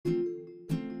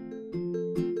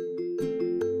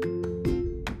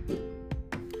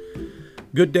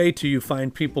Good day to you,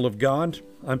 fine people of God.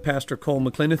 I'm Pastor Cole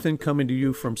McClenathan, coming to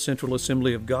you from Central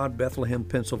Assembly of God, Bethlehem,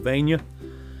 Pennsylvania.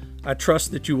 I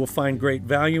trust that you will find great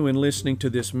value in listening to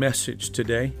this message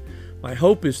today. My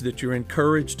hope is that you're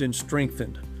encouraged and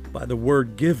strengthened by the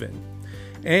word given,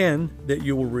 and that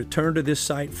you will return to this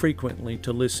site frequently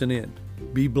to listen in.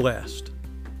 Be blessed.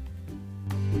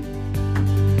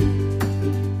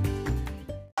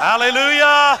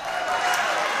 Hallelujah.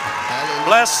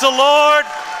 Bless the Lord.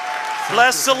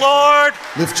 Bless the Lord.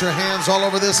 Lift your hands all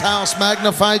over this house.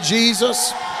 Magnify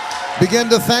Jesus. Begin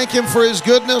to thank Him for His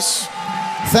goodness.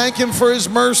 Thank Him for His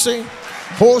mercy.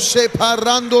 Come on,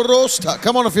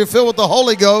 if you're filled with the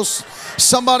Holy Ghost,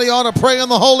 somebody ought to pray in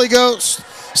the Holy Ghost.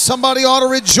 Somebody ought to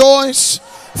rejoice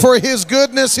for His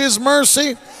goodness, His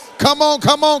mercy. Come on,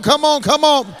 come on, come on, come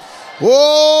on.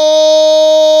 Oh,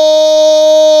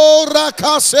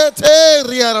 rakasete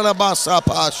riarabasa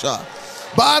pasha.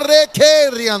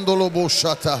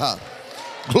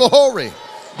 Glory,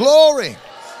 glory,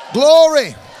 glory,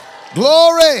 glory,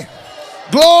 glory,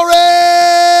 glory.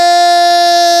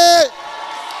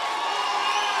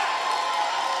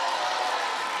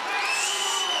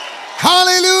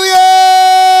 Hallelujah.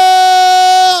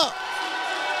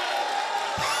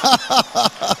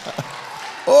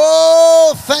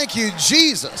 Oh, thank you,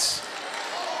 Jesus.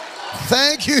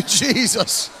 Thank you,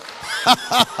 Jesus.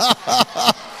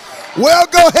 Well,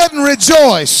 go ahead and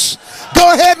rejoice.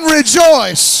 Go ahead and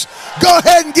rejoice. Go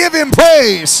ahead and give Him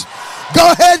praise.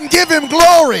 Go ahead and give Him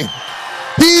glory.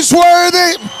 He's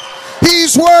worthy.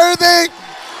 He's worthy.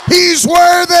 He's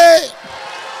worthy.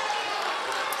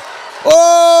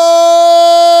 Oh,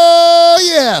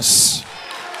 yes.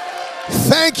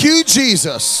 Thank you,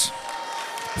 Jesus.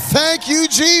 Thank you,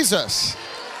 Jesus.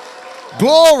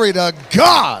 Glory to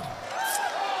God.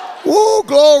 Woo,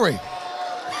 glory.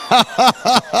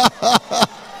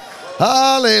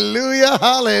 Hallelujah,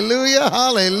 hallelujah,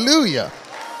 hallelujah.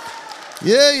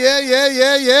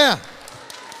 Yeah.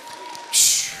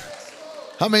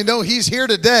 How many know He's here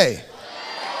today?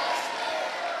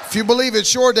 If you believe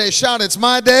it's your day, shout, it's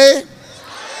my day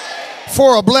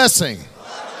for a blessing.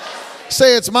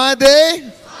 Say, it's my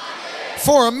day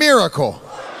for a miracle.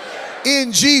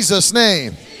 In Jesus'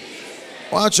 name.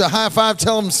 Why don't you high five,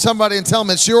 tell them somebody and tell them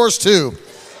it's yours too.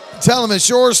 Tell them it's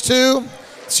yours too.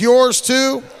 It's yours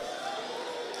too.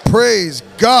 Praise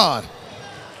God.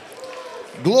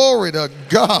 Glory to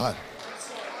God.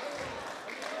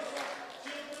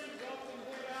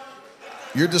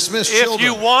 You're dismissed, children. If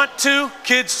you want to,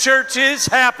 kids' church is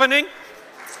happening.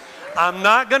 I'm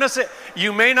not going to say,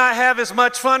 you may not have as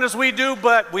much fun as we do,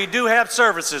 but we do have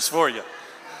services for you.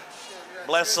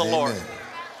 Bless the Lord.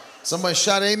 Somebody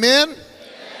shout amen. Amen.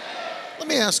 Let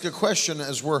me ask a question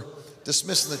as we're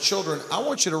dismissing the children. I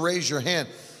want you to raise your hand.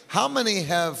 How many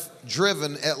have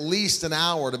driven at least an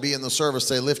hour to be in the service?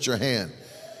 Say, lift your hand.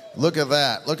 Look at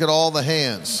that. Look at all the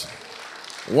hands.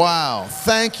 Wow.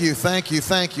 Thank you, thank you,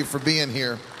 thank you for being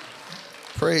here.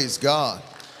 Praise God.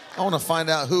 I want to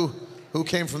find out who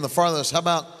came from the farthest. How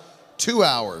about 2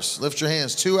 hours? Lift your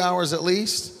hands. 2 hours at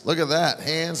least. Look at that.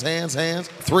 Hands, hands, hands.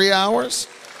 3 hours?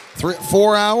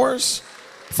 4 hours?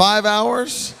 5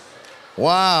 hours?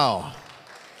 Wow.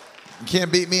 You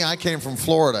can't beat me. I came from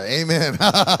Florida. Amen.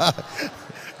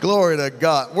 Glory to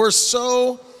God. We're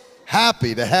so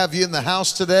happy to have you in the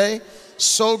house today.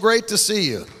 So great to see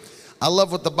you. I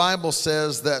love what the Bible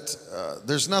says, that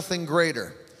there's nothing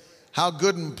greater. How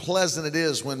good and pleasant it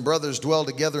is when brothers dwell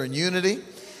together in unity.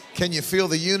 Can you feel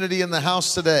the unity in the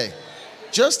house today?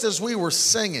 Just as we were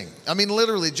singing, I mean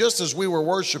literally just as we were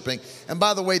worshiping. And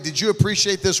by the way, did you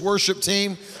appreciate this worship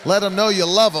team? Let them know you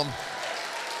love them.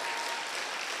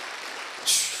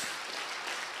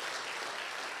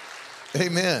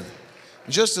 Amen.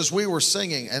 Just as we were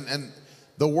singing and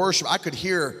the worship, I could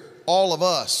hear all of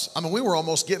us. I mean, we were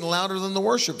almost getting louder than the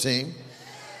worship team.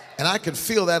 And I could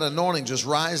feel that anointing just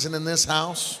rising in this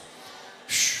house.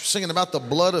 Singing about the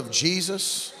blood of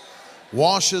Jesus.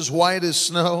 Washes white as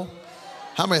snow.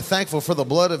 How many are thankful for the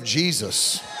blood of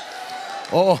Jesus?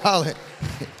 Oh, hallelujah.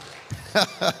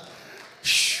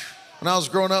 When I was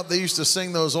growing up, they used to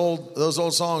sing those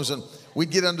old songs, and we'd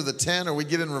get under the tent or we'd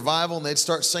get in revival and they'd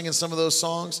start singing some of those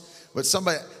songs. But some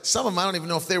of them, I don't even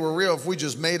know if they were real, if we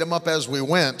just made them up as we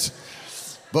went.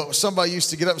 But somebody used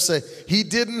to get up and say, he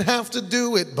didn't have to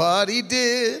do it, but he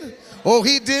did. Oh,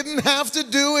 he didn't have to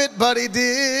do it, but he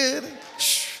did.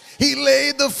 He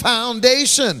laid the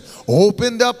foundation,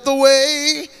 opened up the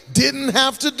way. Didn't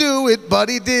have to do it, but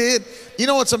he did. You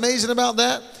know what's amazing about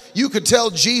that? You could tell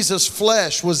Jesus'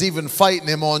 flesh was even fighting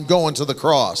him on going to the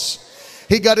cross.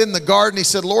 He got in the garden. He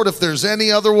said, Lord, if there's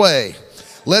any other way,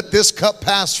 let this cup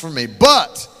pass from me.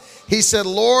 But He said,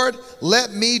 Lord,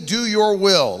 let me do your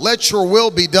will. Let your will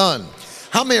be done.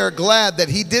 How many are glad that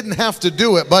he didn't have to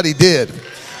do it, but he did?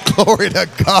 Glory to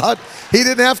God. He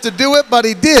didn't have to do it, but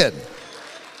he did.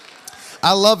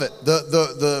 I love it.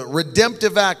 The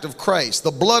redemptive act of Christ,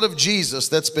 the blood of Jesus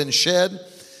that's been shed.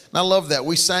 And I love that.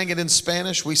 We sang it in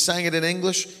Spanish. We sang it in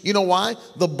English. You know why?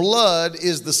 The blood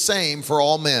is the same for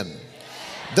all men.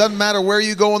 Doesn't matter where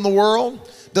you go in the world.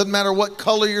 Doesn't matter what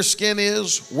color your skin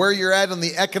is, where you're at in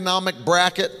the economic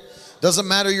bracket. Doesn't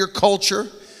matter your culture.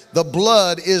 The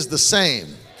blood is the same.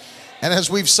 And as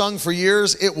we've sung for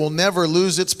years, it will never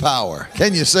lose its power.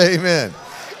 Can you say amen?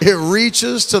 It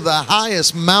reaches to the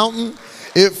highest mountain.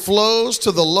 It flows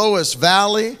to the lowest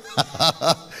valley.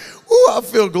 Ooh, I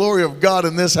feel glory of God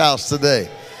in this house today.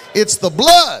 It's the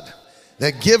blood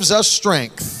that gives us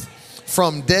strength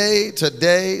from day to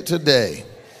day to day.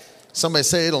 Somebody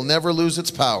say it'll never lose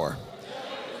its power.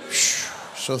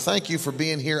 So thank you for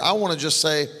being here. I want to just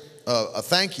say a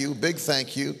thank you, big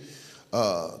thank you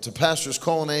to Pastors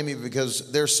Cole and Amy,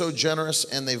 because they're so generous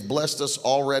and they've blessed us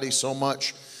already so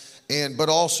much. But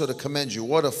also to commend you.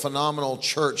 What a phenomenal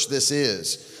church this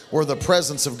is, where the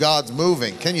presence of God's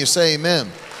moving. Can you say amen?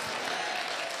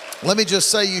 Let me just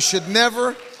say, you should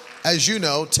never, as you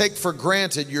know, take for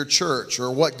granted your church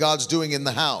or what God's doing in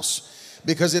the house,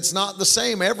 because it's not the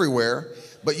same everywhere.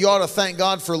 But you ought to thank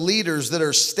God for leaders that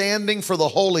are standing for the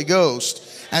Holy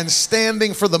Ghost and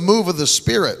standing for the move of the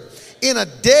Spirit. In a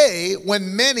day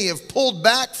when many have pulled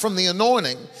back from the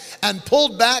anointing and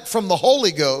pulled back from the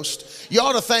Holy Ghost, you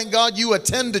ought to thank God you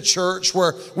attend a church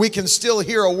where we can still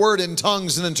hear a word in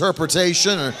tongues and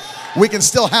interpretation, or we can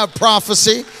still have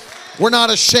prophecy. We're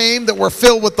not ashamed that we're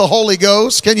filled with the Holy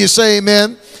Ghost. Can you say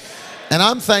amen? And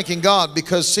I'm thanking God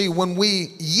because, see, when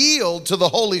we yield to the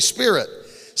Holy Spirit,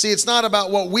 see, it's not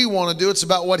about what we want to do, it's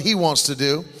about what He wants to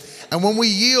do. And when we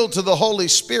yield to the Holy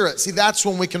Spirit, see, that's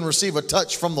when we can receive a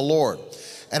touch from the Lord.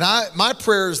 And my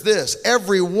prayer is this: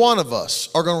 every one of us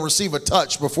are going to receive a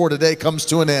touch before today comes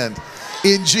to an end,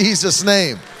 in Jesus'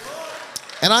 name.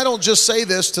 And I don't just say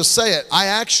this to say it. I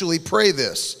actually pray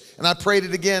this, and I prayed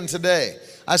it again today.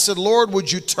 I said, Lord,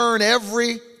 would you turn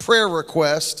every prayer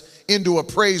request into a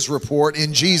praise report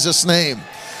in Jesus' name?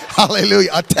 Hallelujah.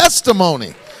 A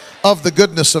testimony of the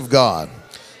goodness of God.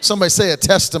 Somebody say a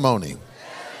testimony.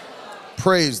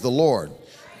 Praise the Lord.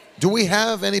 Do we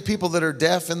have any people that are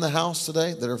deaf in the house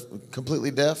today, that are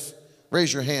completely deaf?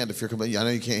 Raise your hand if you're completely. I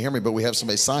know you can't hear me, but we have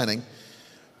somebody signing.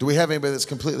 Do we have anybody that's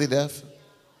completely deaf?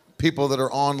 People that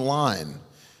are online.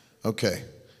 Okay.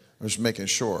 I was making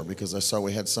sure because I saw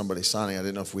we had somebody signing. I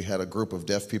didn't know if we had a group of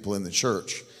deaf people in the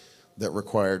church that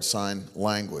required sign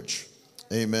language.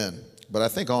 Amen. But I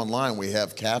think online we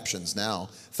have captions now.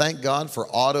 Thank God for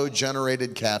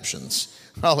auto-generated captions.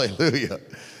 Hallelujah.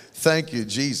 Thank you,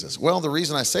 Jesus. Well, the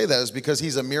reason I say that is because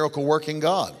He's a miracle-working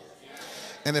God.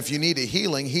 And if you need a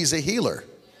healing, He's a healer.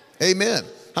 Amen.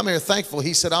 How many are thankful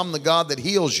He said, I'm the God that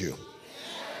heals you?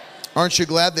 Aren't you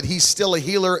glad that He's still a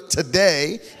healer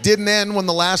today? Didn't end when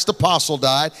the last apostle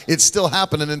died. It's still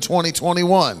happening in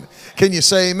 2021. Can you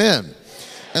say amen?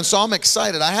 And so I'm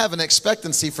excited. I have an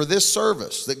expectancy for this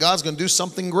service that God's going to do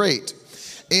something great.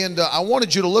 And I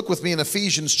wanted you to look with me in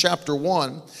Ephesians chapter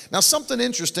 1. Now, something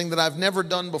interesting that I've never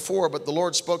done before, but the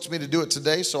Lord spoke to me to do it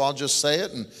today, so I'll just say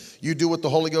it, and you do what the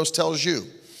Holy Ghost tells you.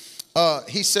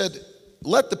 He said,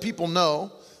 let the people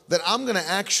know that I'm going to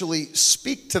actually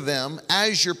speak to them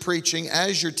as you're preaching,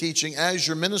 as you're teaching, as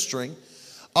you're ministering,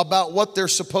 about what they're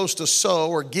supposed to sow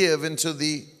or give into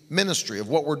the ministry of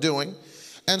what we're doing.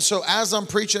 And so as I'm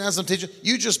preaching, as I'm teaching,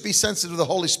 you just be sensitive to the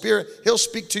Holy Spirit. He'll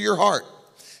speak to your heart.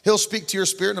 He'll speak to your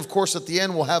spirit. And of course, at the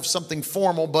end, we'll have something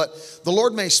formal. But the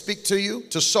Lord may speak to you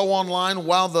to sow online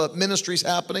while the ministry's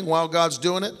happening, while God's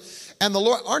doing it. And the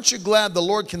Lord, aren't you glad the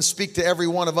Lord can speak to every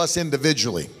one of us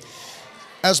individually?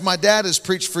 As my dad has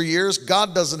preached for years,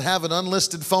 God doesn't have an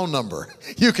unlisted phone number.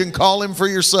 You can call Him for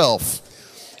yourself.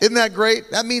 Isn't that great?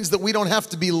 That means that we don't have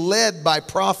to be led by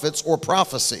prophets or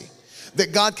prophecy.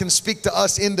 That God can speak to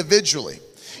us individually.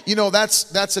 You know,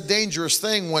 that's a dangerous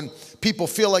thing when people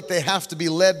feel like they have to be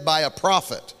led by a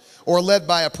prophet or led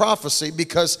by a prophecy,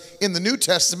 because in the New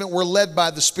Testament, we're led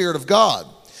by the Spirit of God.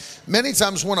 Many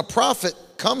times when a prophet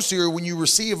comes to you, when you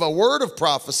receive a word of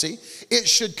prophecy, it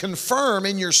should confirm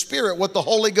in your spirit what the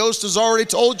Holy Ghost has already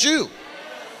told you.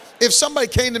 If somebody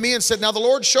came to me and said, now the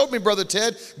Lord showed me, Brother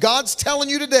Ted, God's telling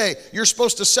you today, you're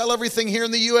supposed to sell everything here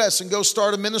in the U.S. and go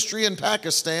start a ministry in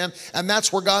Pakistan, and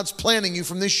that's where God's planning you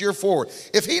from this year forward.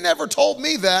 If He never told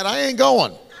me that, I ain't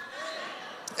going.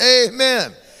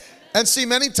 Amen. And see,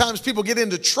 many times people get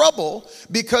into trouble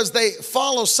because they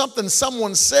follow something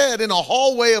someone said in a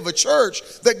hallway of a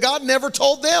church that God never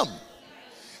told them.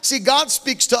 See, God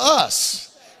speaks to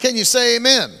us. Can you say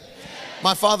amen?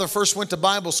 My father first went to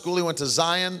Bible school. He went to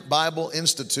Zion Bible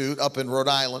Institute up in Rhode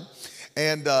Island.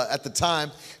 And at the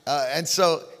time, and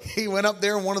so he went up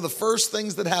there, and one of the first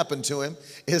things that happened to him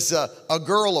is a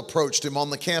girl approached him on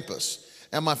the campus.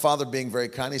 And my father, being very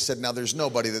kind, he said, now there's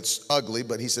nobody that's ugly,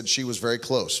 but he said she was very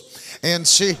close. And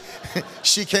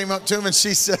she came up to him and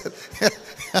she said,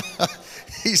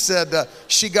 he said,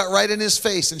 she got right in his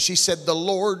face and she said, the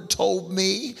Lord told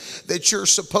me that you're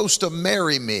supposed to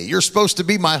marry me. You're supposed to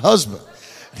be my husband.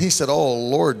 He said, oh,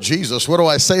 Lord Jesus, what do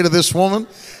I say to this woman?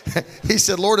 He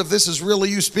said, Lord, if this is really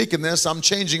you speaking this, I'm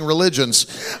changing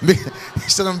religions. He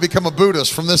said, I'm going to become a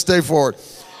Buddhist from this day forward.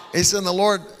 He said, the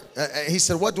Lord, he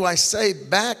said, what do I say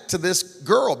back to this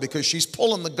girl? Because she's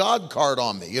pulling the God card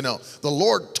on me. You know, the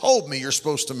Lord told me you're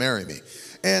supposed to marry me.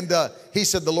 And he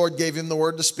said, the Lord gave him the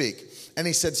word to speak. And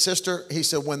he said, sister, he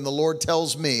said, when the Lord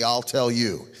tells me, I'll tell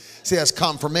you. See, that's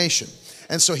confirmation.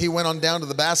 And so he went on down to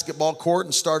the basketball court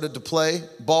and started to play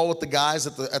ball with the guys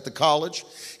at the college.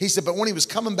 He said, but when he was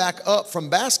coming back up from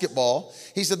basketball,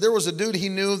 he said there was a dude he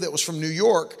knew that was from New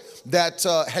York that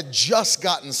had just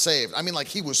gotten saved. I mean, like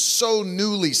he was so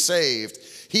newly saved.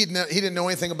 He didn't know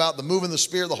anything about the move of the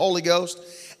Spirit, the Holy Ghost.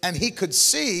 And he could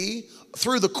see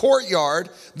through the courtyard,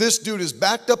 this dude is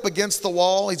backed up against the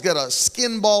wall. He's got a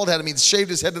skin bald head. I mean, shaved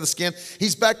his head to the skin.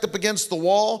 He's backed up against the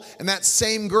wall, and that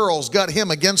same girl's got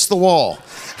him against the wall.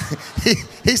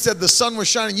 He said the sun was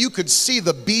shining. You could see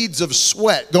the beads of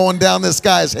sweat going down this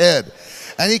guy's head.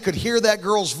 And he could hear that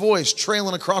girl's voice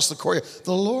trailing across the courtyard.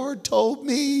 The Lord told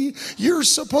me you're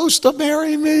supposed to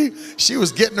marry me. She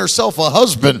was getting herself a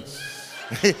husband.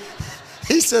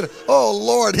 He said, oh,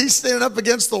 Lord, he's standing up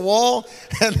against the wall.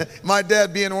 And my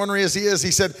dad, being ornery as he is,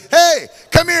 he said, hey,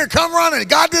 come here, come running.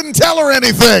 God didn't tell her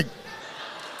anything.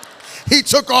 He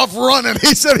took off running.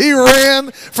 He said he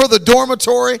ran for the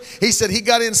dormitory. He said he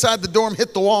got inside the dorm,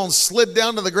 hit the wall, and slid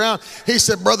down to the ground. He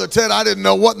said, Brother Ted, I didn't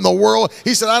know what in the world.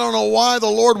 He said, I don't know why the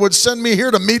Lord would send me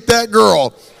here to meet that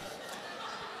girl.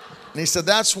 And he said,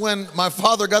 that's when my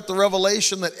father got the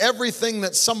revelation that everything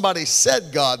that somebody said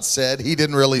God said, he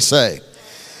didn't really say.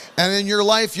 And in your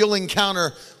life, you'll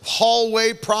encounter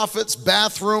hallway prophets,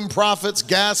 bathroom prophets,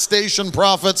 gas station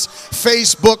prophets,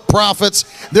 Facebook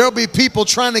prophets. There'll be people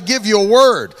trying to give you a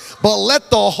word, but let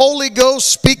the Holy Ghost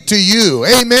speak to you.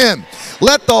 Amen.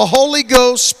 Let the Holy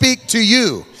Ghost speak to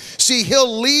you. See,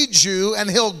 he'll lead you and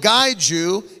he'll guide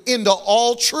you into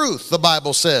all truth, the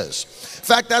Bible says. In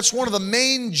fact, that's one of the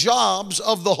main jobs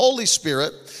of the Holy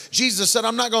Spirit. Jesus said,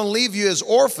 I'm not going to leave you as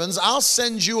orphans. I'll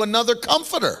send you another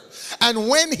comforter. And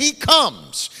when he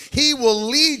comes, he will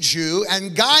lead you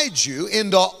and guide you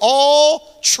into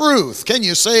all truth. Can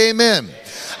you say amen?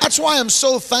 That's why I'm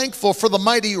so thankful for the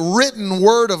mighty written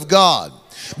word of God.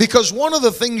 Because one of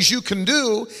the things you can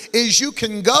do is you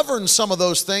can govern some of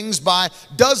those things by,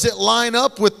 does it line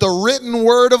up with the written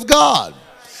word of God?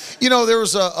 You know, there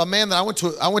was a man that I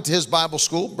went to his Bible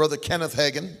school, Brother Kenneth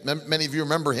Hagin. Many of you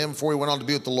remember him before he went on to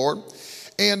be with the Lord.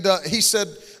 And he said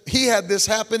he had this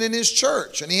happen in his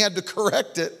church and he had to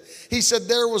correct it. He said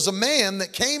there was a man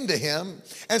that came to him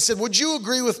and said, would you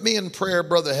agree with me in prayer,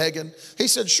 Brother Hagin? He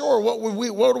said, sure.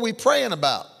 What are we praying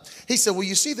about? He said, well,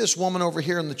 you see this woman over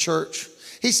here in the church?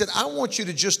 He said, I want you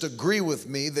to just agree with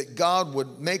me that God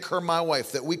would make her my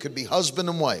wife, that we could be husband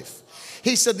and wife.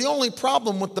 He said the only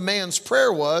problem with the man's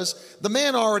prayer was the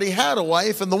man already had a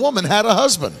wife and the woman had a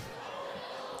husband.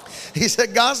 He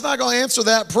said, God's not going to answer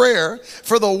that prayer,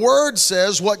 for the word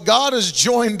says what God has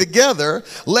joined together,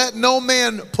 let no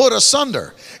man put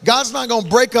asunder. God's not going to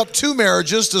break up two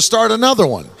marriages to start another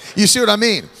one. You see what I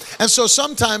mean? And so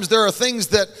sometimes there are things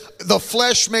that the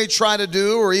flesh may try to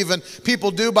do, or even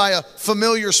people do by a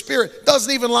familiar spirit,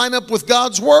 doesn't even line up with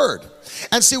God's word.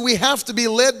 And see, we have to be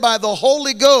led by the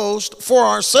Holy Ghost for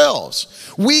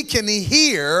ourselves. We can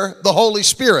hear the Holy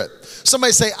Spirit.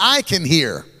 Somebody say, I can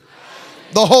hear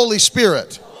the Holy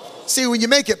Spirit. See, when you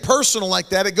make it personal like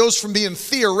that, it goes from being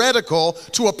theoretical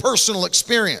to a personal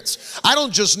experience. I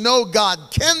don't just know God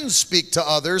can speak to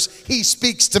others, he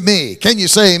speaks to me. Can you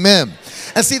say amen?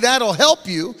 And see, that'll help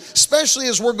you, especially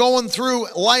as we're going through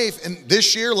life in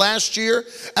this year, last year,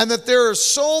 and that there are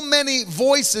so many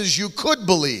voices you could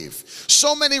believe,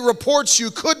 so many reports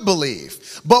you could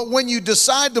believe. But when you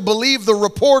decide to believe the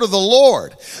report of the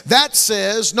Lord, that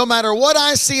says, no matter what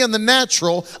I see in the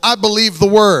natural, I believe the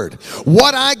word.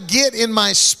 What I get in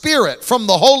my spirit from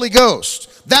the Holy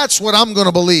Ghost, that's what I'm going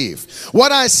to believe.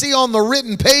 What I see on the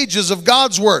written pages of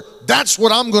God's word, that's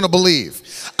what I'm going to believe.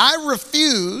 I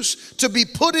refuse to be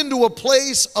put into a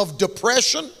place of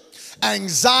depression,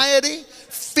 anxiety,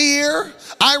 fear.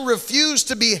 I refuse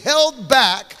to be held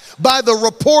back by the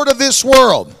report of this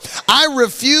world. I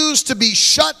refuse to be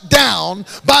shut down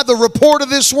by the report of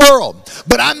this world.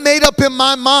 But I made up in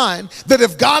my mind that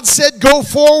if God said go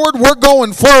forward, we're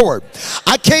going forward.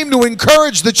 I came to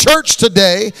encourage the church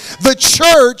today. The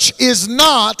church is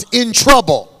not in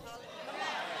trouble.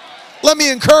 Let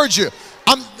me encourage you.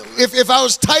 If I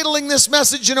was titling this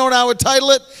message, you know what I would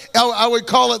title it? I would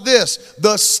call it this: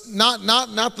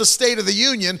 not the State of the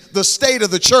Union, the state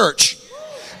of the church.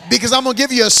 Because I'm going to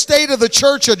give you a State of the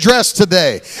Church address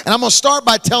today. And I'm going to start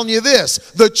by telling you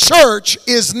this: the church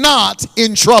is not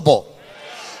in trouble.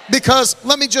 Because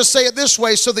let me just say it this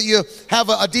way so that you have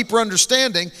a deeper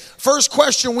understanding. First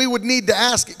question we would need to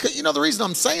ask, you know the reason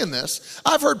I'm saying this,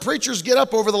 I've heard preachers get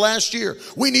up over the last year.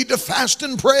 We need to fast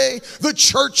and pray. The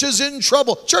church is in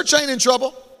trouble. Church ain't in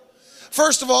trouble.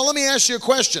 First of all, let me ask you a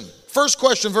question. First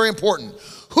question, very important.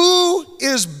 Who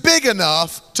is big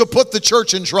enough to put the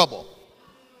church in trouble?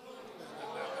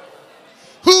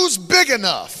 Who's big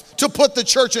enough to put the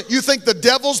church in? You think the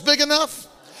devil's big enough?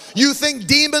 You think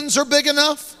demons are big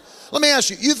enough? Let me ask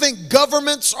you, you think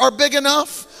governments are big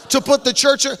enough to put the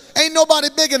church in? Ain't nobody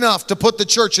big enough to put the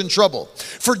church in trouble.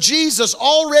 For Jesus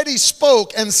already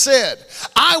spoke and said,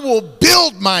 I will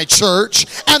build my church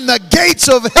and the gates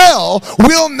of hell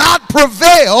will not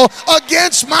prevail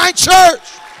against my church.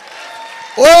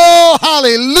 Oh,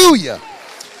 hallelujah.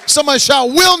 Somebody shout,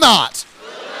 will not.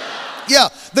 Yeah,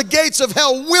 the gates of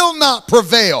hell will not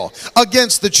prevail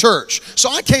against the church. So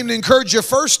I came to encourage you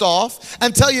first off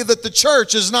and tell you that the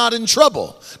church is not in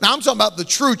trouble. Now I'm talking about the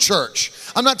true church.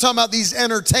 I'm not talking about these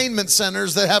entertainment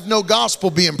centers that have no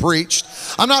gospel being preached.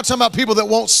 I'm not talking about people that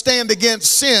won't stand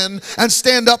against sin and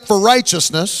stand up for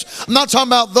righteousness. I'm not talking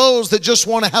about those that just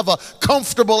want to have a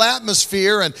comfortable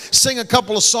atmosphere and sing a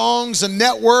couple of songs and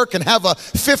network and have a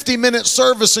 50-minute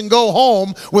service and go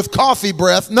home with coffee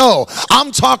breath. No,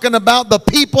 I'm talking about the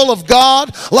people of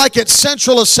God, like at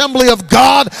Central Assembly of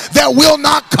God, that will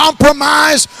not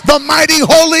compromise the mighty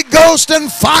Holy Ghost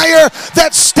and fire,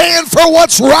 that stand for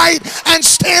what's right and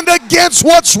stand against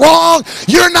what's wrong.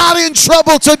 You're not in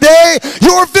trouble today.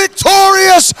 You're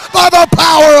victorious by the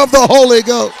power of the Holy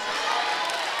Ghost.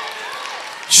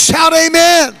 Shout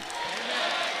amen.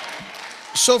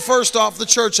 So first off, the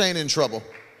church ain't in trouble.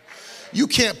 You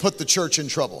can't put the church in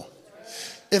trouble.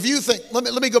 If you think,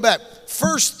 let me go back.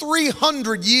 First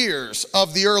 300 years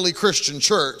of the early Christian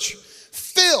church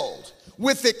filled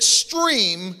with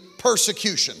extreme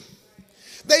persecution.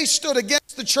 They stood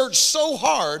against the church so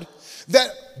hard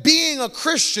that being a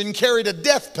Christian carried a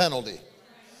death penalty.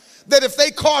 That if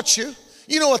they caught you,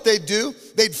 you know what they'd do?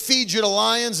 They'd feed you to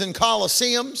lions in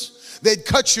coliseums. They'd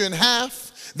cut you in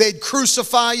half. They'd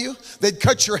crucify you. They'd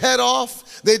cut your head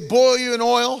off. They'd boil you in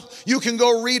oil. You can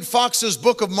go read Fox's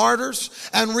Book of Martyrs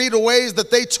and read the ways that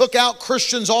they took out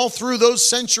Christians all through those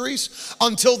centuries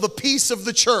until the peace of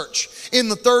the church in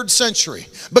the 3rd century.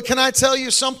 But can I tell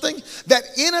you something? That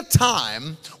in a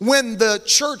time when the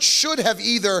church should have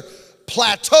either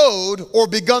plateaued or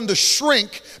begun to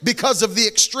shrink because of the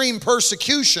extreme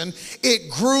persecution,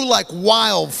 it grew like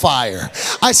wildfire.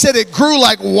 I said it grew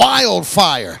like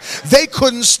wildfire. They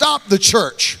couldn't stop the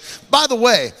church. By the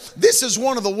way, this is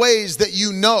one of the ways that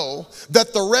you know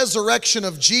that the resurrection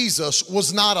of Jesus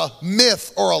was not a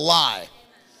myth or a lie.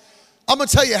 I'm going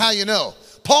to tell you how you know.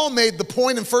 Paul made the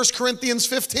point in 1 Corinthians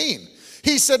 15.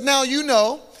 He said, now you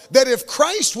know that if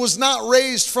Christ was not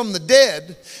raised from the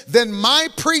dead, then my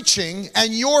preaching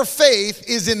and your faith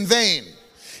is in vain.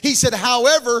 He said,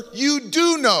 however, you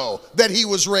do know that he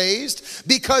was raised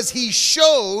because he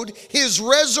showed his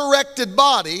resurrected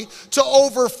body to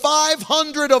over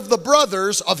 500 of the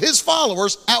brothers of his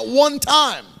followers at one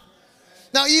time.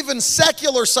 Now, even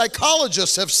secular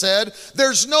psychologists have said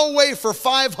there's no way for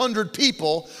 500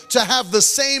 people to have the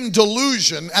same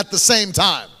delusion at the same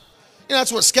time. You know,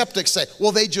 that's what skeptics say.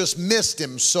 Well, they just missed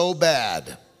him so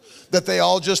bad that they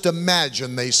all just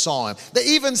imagine they saw him.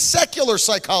 Even secular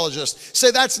psychologists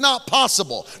say that's not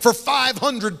possible for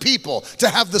 500 people to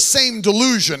have the same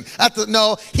delusion.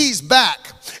 No, he's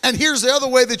back. And here's the other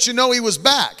way that you know he was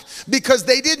back. Because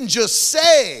they didn't just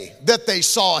say that they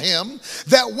saw him,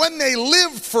 that when they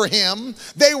lived for him,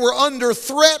 they were under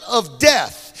threat of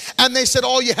death. And they said,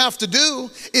 all you have to do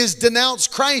is denounce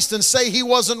Christ and say he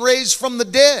wasn't raised from the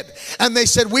dead. And they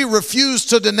said, we refuse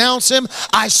to denounce him.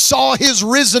 I saw his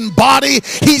risen body.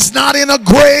 He's not in a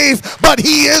grave, but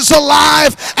he is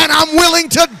alive. And I'm willing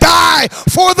to die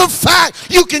for the fact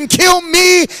you can kill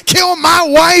me, kill my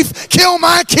wife, kill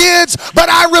my kids, but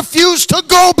I refuse to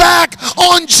go back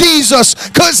on Jesus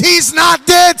because he's not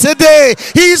dead today.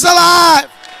 He's alive.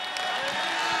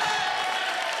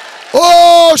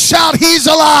 Oh, shout, he's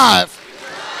alive.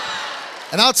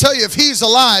 And I'll tell you, if he's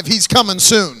alive, he's coming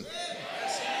soon.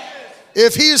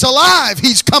 If he's alive,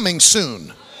 he's coming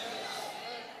soon.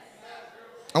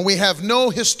 And we have no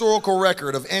historical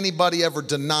record of anybody ever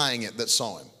denying it that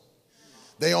saw him.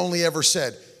 They only ever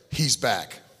said, he's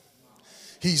back.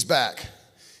 He's back.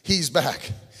 He's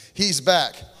back. He's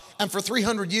back. And for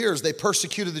 300 years, they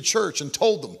persecuted the church and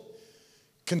told them,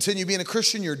 continue being a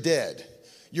Christian, you're dead.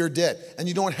 You're dead. And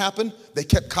you know what happened? They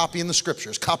kept copying the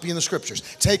scriptures,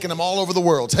 taking them all over the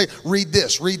world. Hey, read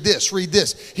this, read this, read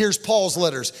this. Here's Paul's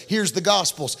letters. Here's the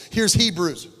Gospels. Here's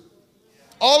Hebrews.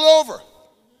 All over.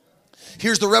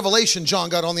 Here's the revelation John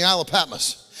got on the Isle of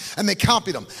Patmos. And they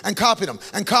copied them and copied them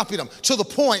and copied them to the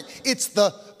point it's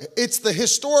the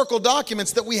historical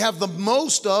documents that we have the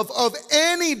most of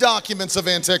any documents of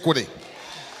antiquity.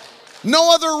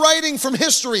 No other writing from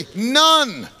history,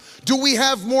 none, do we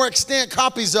have more extant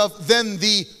copies of than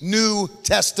the New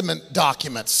Testament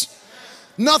documents.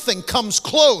 Nothing comes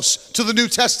close to the New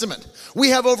Testament. We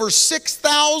have over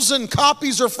 6,000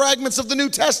 copies or fragments of the New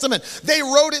Testament. They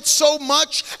wrote it so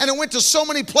much and it went to so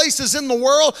many places in the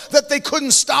world that they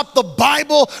couldn't stop the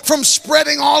Bible from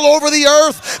spreading all over the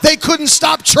earth. They couldn't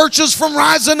stop churches from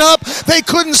rising up. They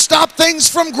couldn't stop things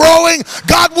from growing.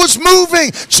 God was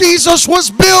moving. Jesus was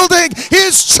building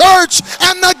his church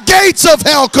and the gates of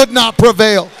hell could not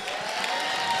prevail.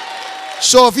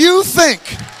 So if you think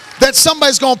that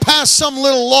somebody's going to pass some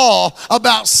little law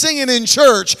about singing in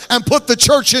church and put the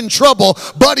church in trouble,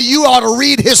 buddy, you ought to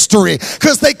read history,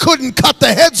 because they couldn't cut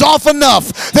the heads off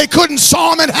enough. They couldn't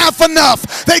saw them in half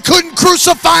enough. They couldn't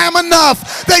crucify them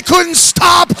enough. They couldn't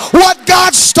stop what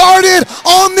God started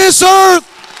on this earth.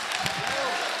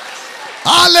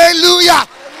 Hallelujah.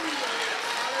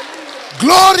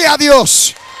 Gloria a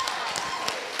Dios.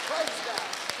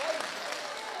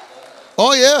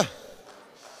 Oh yeah.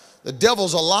 The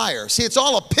devil's a liar. See, it's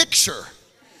all a picture.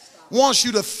 Wants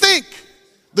you to think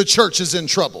the church is in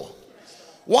trouble.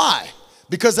 Why?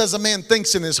 Because as a man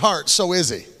thinks in his heart, so is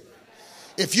he.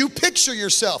 If you picture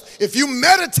yourself, if you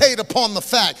meditate upon the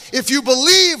fact, if you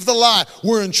believe the lie,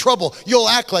 we're in trouble, you'll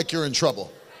act like you're in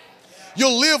trouble.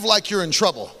 You'll live like you're in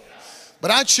trouble. But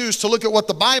I choose to look at what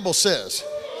the Bible says.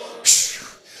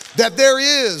 That there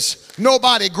is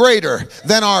nobody greater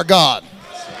than our God.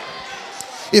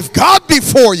 If God be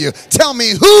for you, tell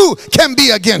me who can be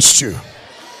against you?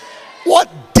 What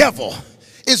devil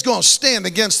is going to stand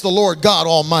against the Lord God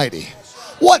Almighty?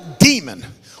 What demon?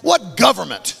 What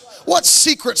government? What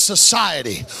secret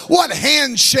society? What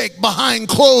handshake behind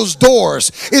closed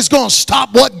doors is going to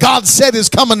stop what God said is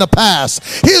coming to pass?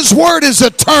 His word is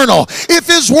eternal. If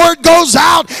his word goes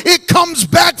out, it comes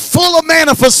back full of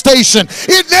manifestation.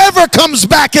 It never comes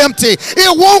back empty.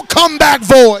 It won't come back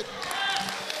void.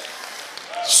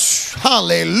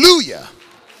 Hallelujah.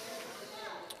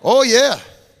 Oh yeah.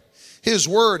 His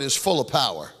word is full of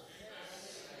power.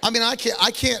 I mean, I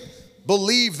can't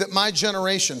believe that my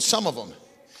generation, some of them,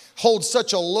 hold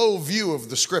such a low view of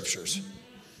the scriptures.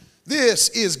 This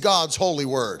is God's holy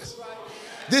word.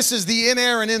 This is the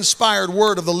inerrant, inspired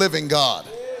word of the living God.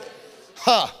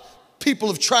 People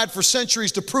have tried for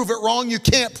centuries to prove it wrong. You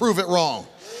can't prove it wrong.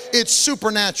 It's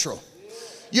supernatural.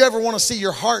 You ever want to see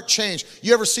your heart change?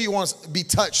 You ever see you want to be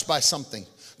touched by something?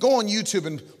 Go on YouTube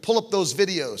and pull up those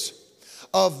videos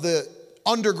of the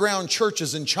underground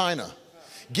churches in China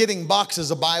getting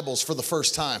boxes of Bibles for the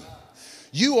first time.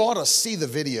 You ought to see the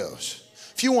videos.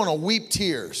 If you want to weep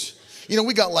tears. You know,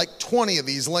 we got like 20 of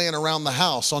these laying around the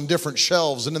house on different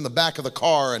shelves and in the back of the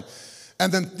car.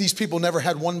 And then these people never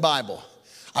had one Bible.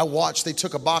 I watched, they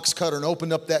took a box cutter and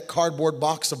opened up that cardboard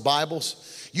box of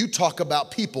Bibles. You talk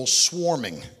about people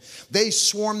swarming. They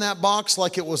swarmed that box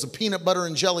like it was a peanut butter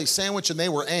and jelly sandwich, and they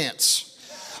were ants.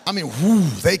 I mean,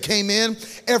 they came in.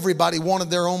 Everybody wanted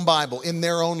their own Bible in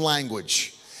their own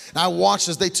language. And I watched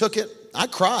as they took it. I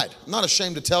cried. I'm not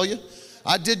ashamed to tell you.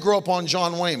 I did grow up on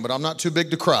John Wayne, but I'm not too big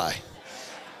to cry.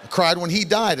 I cried when he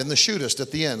died in The Shootist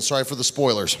at the end. Sorry for the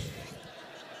spoilers.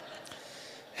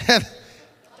 And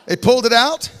they pulled it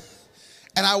out,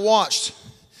 and I watched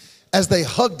as they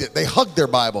hugged it. They hugged their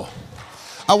Bible.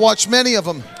 I watched many of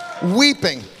them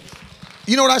weeping.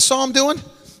 You know what I saw them doing?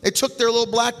 They took their little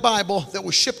black Bible that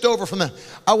was shipped over from them.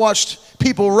 I watched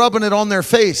people rubbing it on their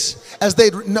face as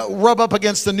they'd rub up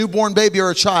against a newborn baby or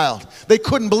a child. They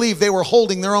couldn't believe they were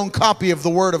holding their own copy of the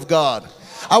Word of God.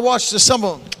 I watched some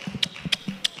of them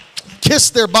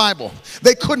kissed their Bible.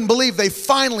 They couldn't believe they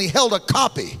finally held a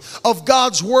copy of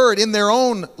God's word in their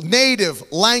own native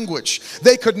language.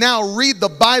 They could now read the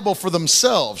Bible for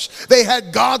themselves. They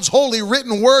had God's holy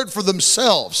written word for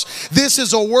themselves. This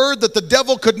is a word that the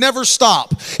devil could never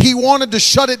stop. He wanted to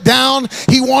shut it down.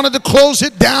 He wanted to close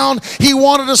it down. He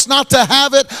wanted us not to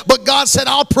have it. But God said,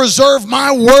 I'll preserve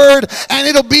my word, and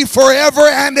it'll be forever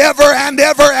and ever and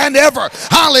ever and ever.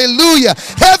 Hallelujah.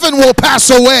 Heaven will pass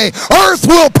away. Earth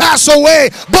will pass away.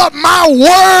 But my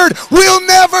word will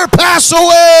never pass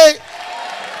away.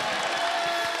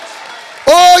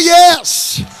 Oh,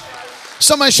 yes.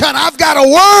 Somebody shout, I've got a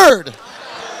word.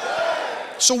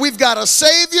 So we've got a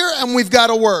Savior and we've got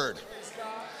a word.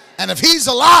 And if he's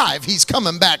alive, he's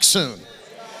coming back soon.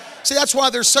 See, that's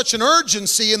why there's such an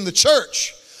urgency in the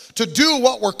church to do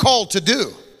what we're called to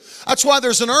do. That's why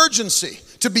there's an urgency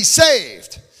to be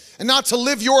saved and not to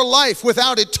live your life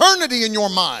without eternity in your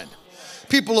mind.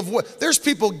 There's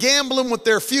people gambling with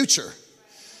their future.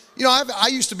 You know, I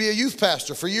used to be a youth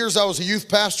pastor. For years I was a youth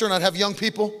pastor, and I'd have young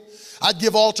people. I'd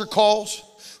give altar calls.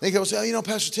 They go say, oh, you know,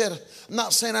 Pastor Ted, I'm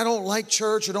not saying I don't like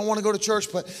church or don't want to go to church,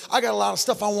 but I got a lot of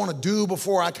stuff I want to do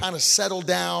before I kind of settle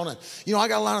down. And, you know, I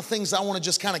got a lot of things I want to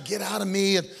just kind of get out of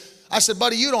me. And I said,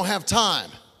 buddy, you don't have time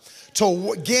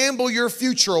to gamble your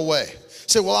future away.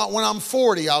 Say, well, when I'm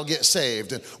 40, I'll get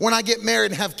saved. And when I get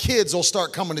married and have kids, they'll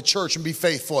start coming to church and be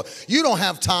faithful. You don't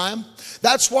have time.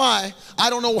 That's why I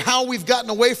don't know how we've gotten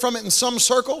away from it in some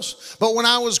circles. But when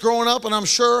I was growing up, and I'm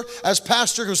sure as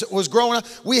pastor was growing up,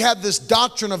 we had this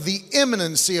doctrine of the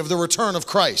imminency of the return of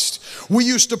Christ. We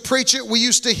used to preach it. We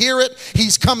used to hear it.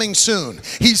 He's coming soon.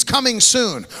 He's coming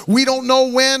soon. We don't know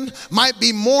when. Might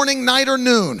be morning, night, or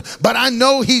noon. But I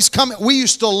know he's coming. We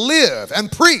used to live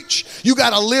and preach. You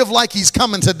got to live like he's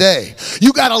coming today.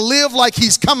 You got to live like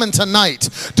he's coming tonight.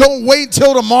 Don't wait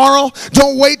till tomorrow.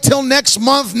 Don't wait till next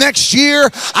month, next year.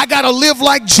 I got to live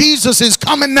like Jesus is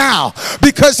coming now,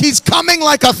 because he's coming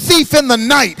like a thief in the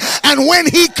night. And when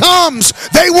he comes,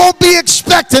 they won't be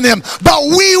expecting him, but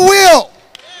we will.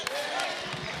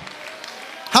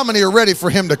 How many are ready for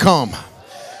him to come?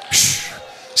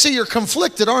 See, you're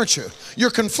conflicted, aren't you? You're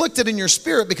conflicted in your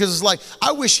spirit, because it's like,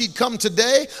 I wish he'd come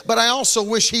today, but I also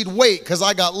wish he'd wait, because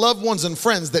I got loved ones and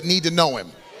friends that need to know him.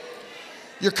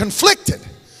 You're conflicted.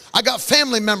 I got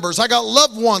family members, I got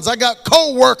loved ones, I got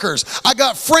co-workers, I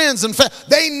got friends, and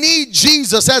they need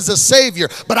Jesus as a Savior,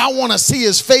 but I want to see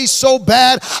his face so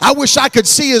bad. I wish I could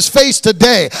see his face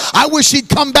today. I wish he'd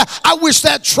come back. I wish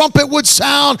that trumpet would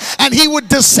sound and he would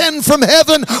descend from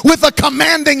heaven with a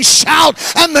commanding shout,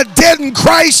 and the dead in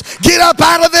Christ get up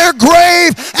out of their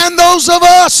grave, and those of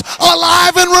us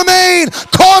alive and remain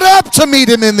caught up to meet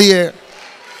him in the air.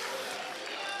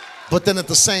 But then at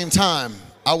the same time,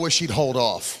 I wish he'd hold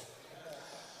off.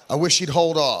 I wish he'd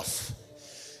hold off,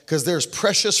 because there's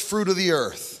precious fruit of the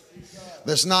earth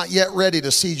that's not yet ready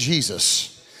to see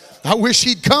Jesus. I wish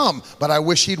he'd come, but I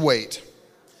wish he'd wait.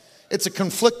 It's a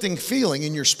conflicting feeling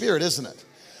in your spirit, isn't it?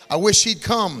 I wish he'd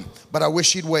come, but I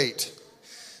wish he'd wait.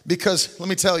 Because let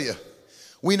me tell you,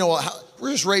 we know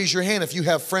just raise your hand if you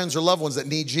have friends or loved ones that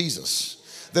need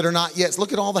Jesus, that are not yet.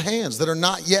 Look at all the hands that are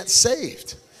not yet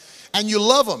saved. And you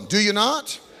love them, do you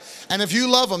not? And if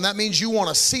you love them, that means you want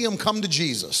to see them come to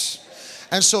Jesus.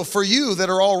 And so for you that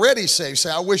are already saved, say,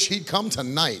 I wish he'd come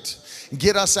tonight and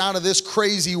get us out of this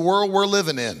crazy world we're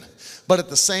living in. But at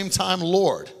the same time,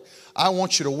 Lord, I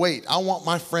want you to wait. I want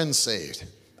my friends saved.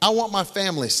 I want my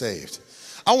family saved.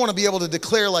 I want to be able to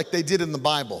declare like they did in the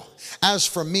Bible. As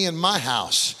for me and my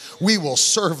house, we will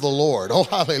serve the Lord. Oh,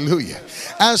 hallelujah.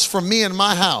 As for me and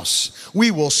my house,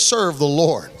 we will serve the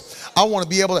Lord. I want to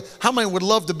be able to, how many would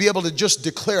love to be able to just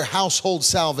declare household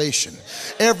salvation?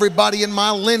 Everybody in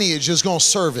my lineage is going to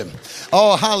serve him.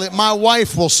 Oh, hallelujah. My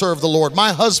wife will serve the Lord.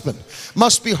 My husband.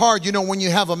 Must be hard, you know, when you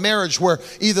have a marriage where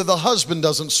either the husband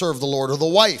doesn't serve the Lord or the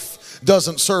wife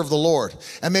doesn't serve the Lord.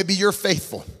 And maybe you're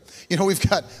faithful. You know, we've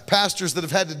got pastors that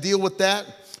have had to deal with that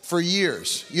for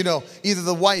years. You know, either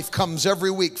the wife comes every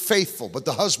week faithful, but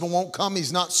the husband won't come.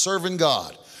 He's not serving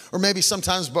God. Or maybe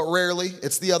sometimes, but rarely,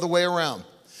 it's the other way around.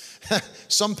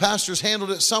 Some pastors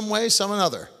handled it some way, some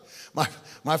another.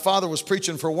 My father was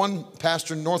preaching for one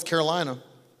pastor in North Carolina,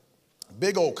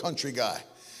 big old country guy.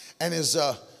 And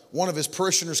one of his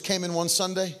parishioners came in one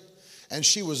Sunday, and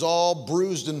she was all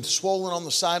bruised and swollen on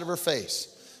the side of her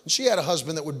face. And she had a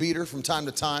husband that would beat her from time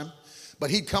to time, but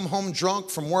he'd come home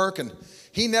drunk from work, and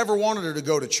he never wanted her to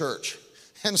go to church.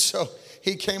 And so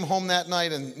he came home that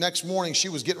night, and next morning she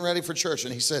was getting ready for church,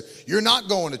 and he said, "You're not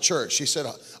going to church." She said,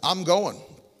 I'm going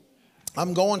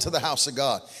to the house of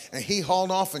God." And he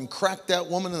hauled off and cracked that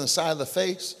woman in the side of the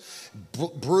face,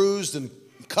 bruised and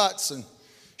cuts. And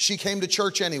She came to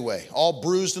church anyway, all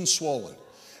bruised and swollen.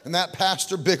 And that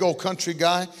pastor, big old country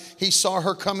guy, he saw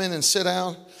her come in and sit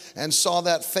down and saw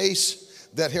that face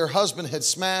that her husband had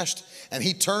smashed. And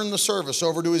he turned the service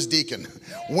over to his deacon,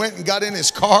 went and got in his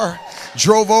car,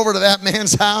 drove over to that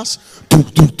man's house,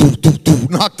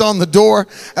 knocked on the door.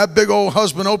 That big old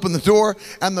husband opened the door,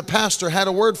 and the pastor had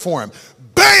a word for him.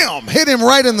 Bam! Hit him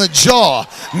right in the jaw,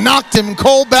 knocked him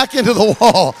cold back into the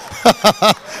wall.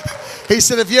 He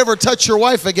said, if you ever touch your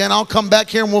wife again, I'll come back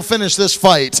here and we'll finish this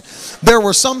fight. There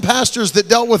were some pastors that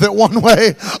dealt with it one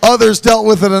way, others dealt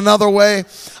with it another way.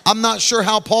 I'm not sure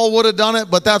how Paul would have done it,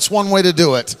 but that's one way to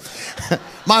do it.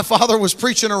 My father was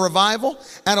preaching a revival,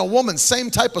 and a woman, same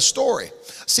type of story.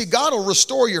 See, God will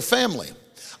restore your family.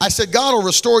 I said, God will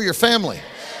restore your family.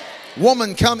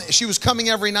 Woman she was coming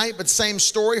every night, but same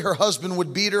story. Her husband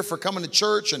would beat her for coming to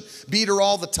church and beat her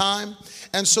all the time.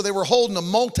 And so they were holding a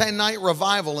multi-night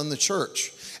revival in the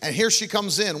church. And here she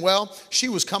comes in. Well, she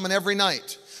was coming every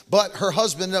night, but her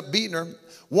husband ended up beating her.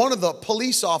 One of the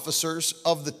police officers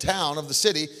of the town, of the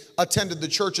city, attended the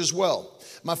church as well.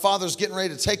 My father's getting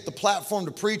ready to take the platform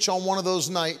to preach on one of those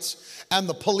nights, and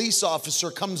the police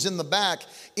officer comes in the back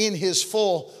in his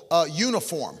full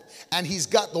uniform, and he's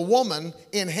got the woman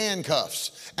in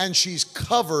handcuffs, and she's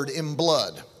covered in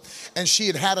blood. And she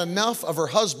had had enough of her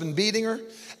husband beating her,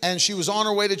 and she was on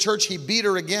her way to church. He beat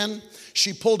her again.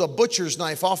 She pulled a butcher's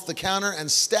knife off the counter and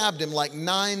stabbed him like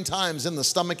 9 times in the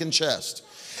stomach and chest.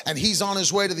 And he's on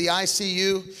his way to the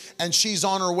ICU, and she's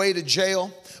on her way to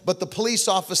jail. But the police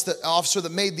officer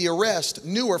that made the arrest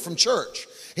knew her from church.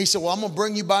 He said, well, I'm going to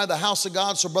bring you by the house of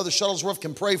God so Brother Shuttlesworth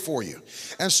can pray for you.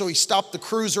 And so he stopped the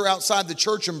cruiser outside the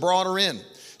church and brought her in.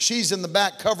 She's in the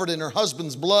back covered in her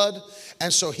husband's blood.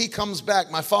 And so he comes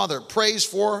back. My father prays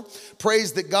for her,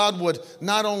 prays that God would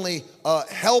not only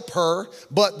help her,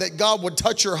 but that God would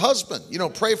touch her husband. You know,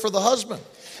 pray for the husband.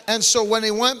 And so when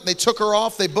they went, they took her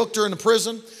off. They booked her into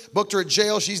prison, booked her at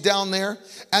jail. She's down there.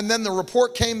 And then the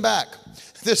report came back.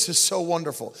 This is so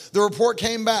wonderful. The report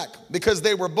came back because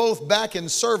they were both back in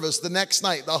service the next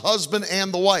night, the husband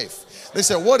and the wife. They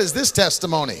said, what is this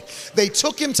testimony? They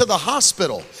took him to the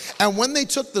hospital, and when they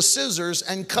took the scissors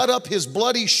and cut up his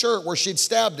bloody shirt where she'd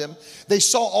stabbed him, they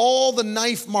saw all the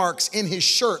knife marks in his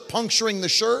shirt, puncturing the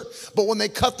shirt. But when they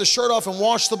cut the shirt off and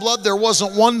washed the blood, there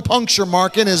wasn't one puncture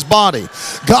mark in his body.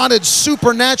 God had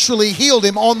supernaturally healed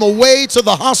him on the way to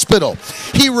the hospital.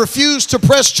 He refused to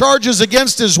press charges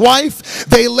against his wife.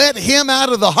 They let him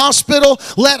out of the hospital,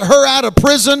 let her out of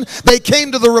prison. They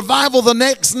came to the revival the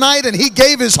next night, and he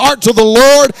gave his heart to the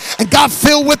Lord and got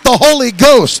filled with the Holy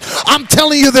Ghost. I'm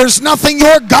telling you, there's nothing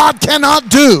your God cannot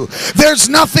do. There's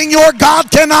nothing your God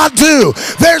cannot do.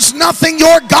 There's nothing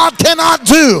your God cannot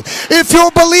do. If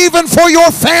you're believing for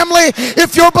your family,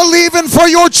 if you're believing for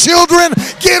your children,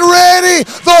 get ready.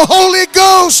 The Holy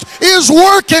Ghost is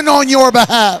working on your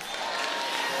behalf.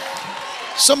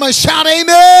 Somebody shout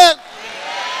amen.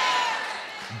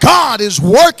 God is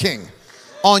working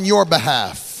on your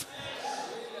behalf.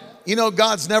 You know,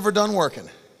 God's never done working.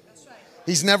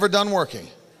 He's never done working.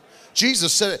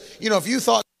 Jesus said, you know, if you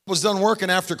thought it was done working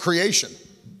after creation,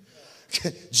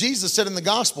 Jesus said in the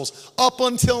Gospels, up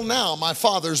until now, my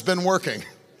Father's been working,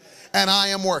 and I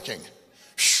am working.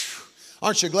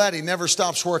 Aren't you glad he never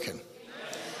stops working?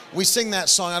 We sing that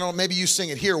song. I don't know, maybe you sing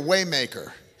it here.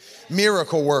 Waymaker,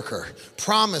 miracle worker,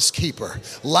 promise keeper,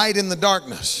 light in the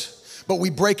darkness. But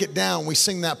we break it down. We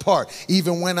sing that part.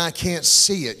 Even when I can't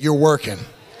see it, you're working.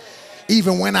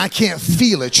 Even when I can't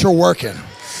feel it, you're working.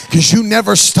 Because you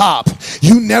never stop.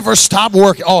 You never stop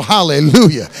working. Oh,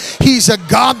 hallelujah. He's a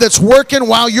God that's working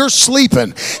while you're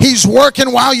sleeping. He's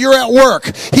working while you're at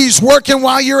work. He's working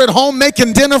while you're at home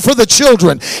making dinner for the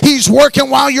children. He's working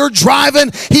while you're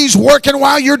driving. He's working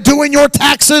while you're doing your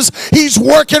taxes. He's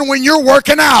working when you're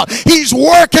working out. He's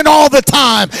working all the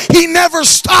time. He never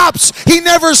stops. He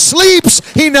never sleeps.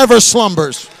 He never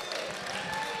slumbers.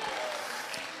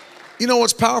 You know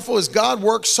what's powerful is God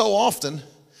works so often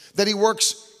that he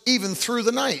works even through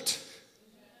the night.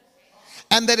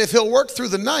 And that if he'll work through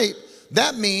the night,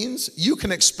 that means you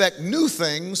can expect new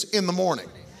things in the morning.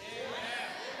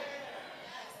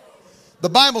 The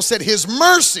Bible said his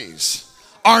mercies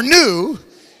are new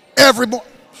every morning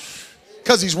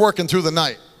because he's working through the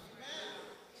night.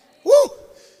 Woo!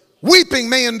 Weeping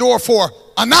may endure for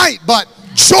a night, but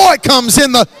joy comes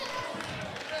in the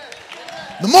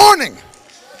morning.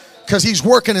 Because he's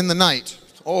working in the night.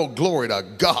 Oh, glory to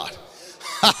God.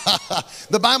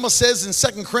 The Bible says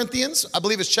in 2 Corinthians, I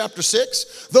believe it's chapter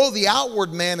 6, though the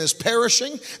outward man is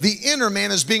perishing, the inner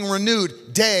man is being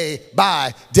renewed day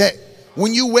by day.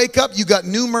 When you wake up, you got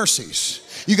new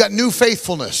mercies. You got new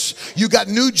faithfulness. You got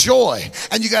new joy.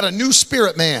 And you got a new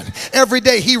spirit, man. Every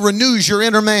day he renews your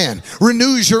inner man.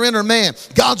 Renews your inner man.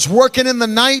 God's working in the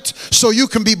night so you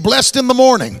can be blessed in the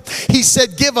morning. He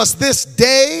said, give us this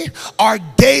day our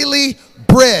daily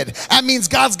bread. That means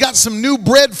God's got some new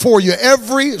bread for you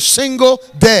every single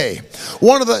day.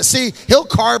 He'll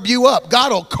carb you up.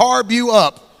 God will carb you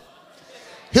up.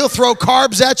 He'll throw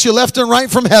carbs at you left and right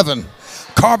from heaven.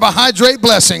 Carbohydrate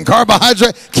blessing,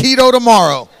 carbohydrate, keto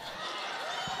tomorrow.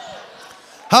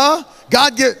 Huh?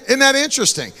 Isn't that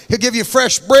interesting? He'll give you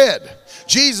fresh bread.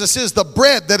 Jesus is the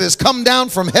bread that has come down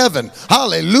from heaven.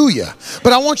 Hallelujah.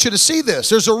 But I want you to see this.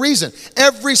 There's a reason.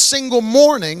 Every single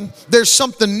morning, there's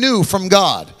something new from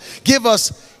God.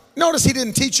 Notice he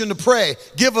didn't teach him to pray,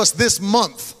 give us this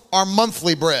month our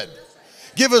monthly bread.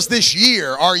 Give us this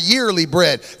year our yearly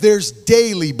bread. There's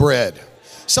daily bread.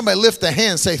 Somebody lift a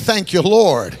hand and say, thank you,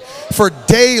 Lord, for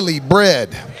daily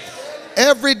bread.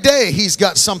 Every day he's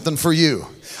got something for you.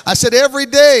 I said, every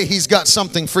day he's got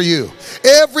something for you.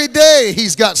 Every day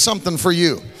he's got something for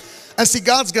you. And see,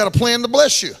 God's got a plan to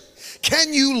bless you.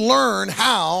 Can you learn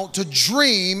how to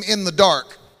dream in the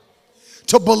dark?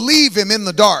 To believe him in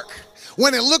the dark?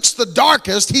 When it looks the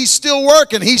darkest, he's still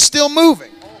working. He's still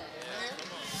moving.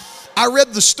 I read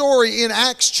the story in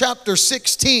Acts chapter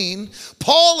 16.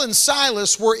 Paul and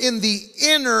Silas were in the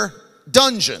inner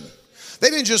dungeon. They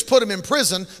didn't just put him in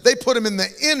prison. They put him in the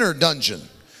inner dungeon.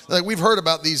 Like, we've heard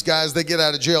about these guys, they get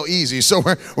out of jail easy. So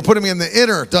we're putting them in the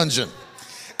inner dungeon.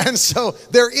 And so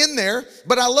they're in there.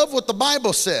 But I love what the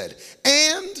Bible said.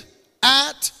 And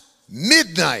at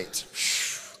midnight.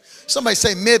 Somebody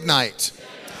say midnight.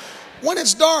 When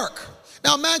it's dark.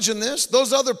 Now imagine this.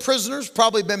 Those other prisoners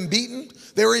probably been beaten.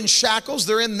 They're in shackles.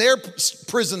 They're in their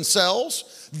prison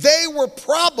cells. They were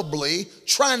probably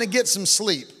trying to get some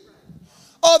sleep.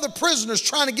 Other prisoners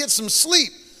trying to get some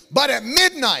sleep. But at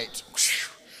midnight,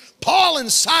 Paul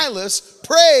and Silas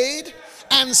prayed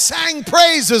and sang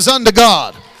praises unto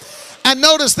God. And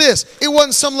notice this. It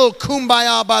wasn't some little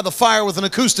kumbaya by the fire with an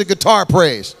acoustic guitar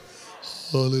praise.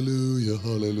 Hallelujah,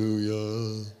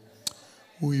 hallelujah.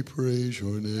 We praise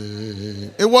your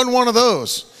name. It wasn't one of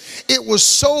those. It was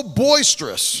so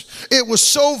boisterous. It was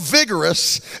so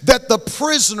vigorous that the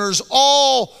prisoners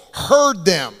all heard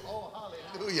them. Oh,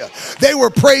 hallelujah. They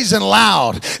were praising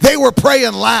loud. They were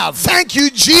praying loud. Thank you,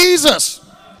 Jesus.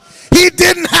 He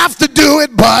didn't have to do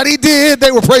it, but he did.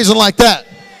 They were praising like that.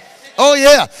 Oh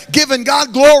yeah, giving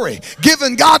God glory,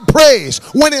 giving God praise.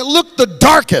 When it looked the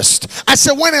darkest, I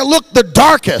said when it looked the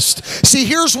darkest. See,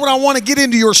 here's what I want to get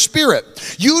into your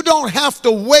spirit. You don't have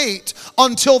to wait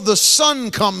until the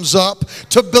sun comes up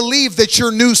to believe that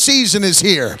your new season is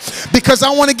here. Because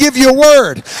I want to give you a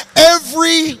word.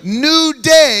 Every new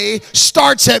day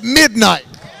starts at midnight.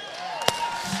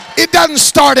 It doesn't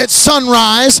start at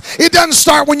sunrise. It doesn't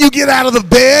start when you get out of the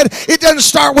bed. It doesn't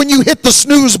start when you hit the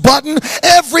snooze button.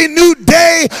 Every new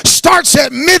day starts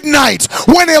at midnight.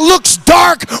 When it looks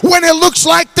dark, when it looks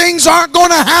like things aren't going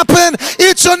to happen,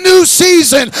 it's a new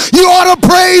season. You ought to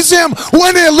praise him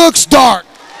when it looks dark.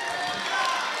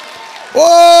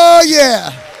 Oh,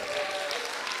 yeah.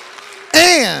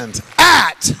 And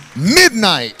at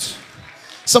midnight,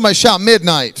 somebody shout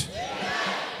midnight.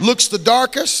 Looks the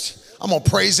darkest. I'm going to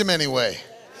praise him anyway.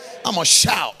 I'm going to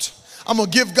shout. I'm going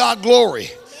to give God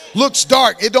glory. Looks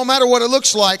dark. It don't matter what it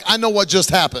looks like. I know what just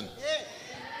happened.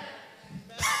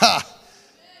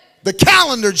 The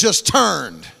calendar just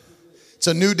turned. It's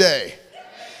a new day.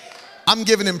 I'm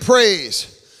giving him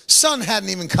praise. Sun hadn't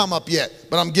even come up yet,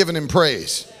 but I'm giving him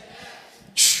praise.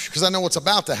 Because I know what's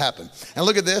about to happen. And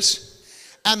look at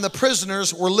this. And the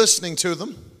prisoners were listening to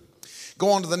them.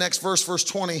 Go on to the next verse, verse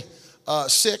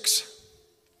 26.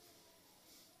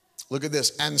 Look at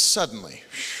this. And suddenly,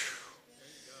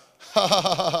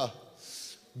 God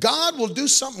will do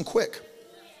something quick.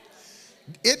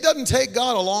 It doesn't take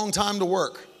God a long time to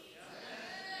work.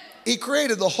 He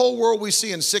created the whole world we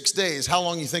see in 6 days. How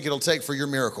long do you think it'll take for your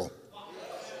miracle?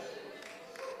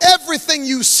 Everything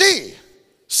you see,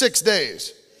 6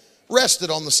 days. Rested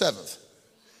on the 7th.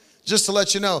 Just to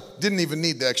let you know, didn't even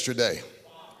need the extra day.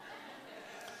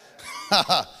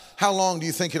 How long do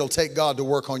you think it'll take God to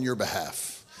work on your behalf?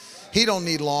 He don't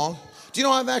need long. Do you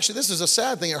know, this is a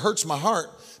sad thing. It hurts my heart.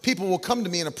 People will come to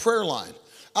me in a prayer line.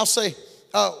 I'll say,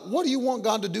 what do you want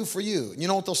God to do for you? And you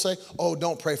know what they'll say? Oh,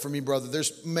 don't pray for me, brother.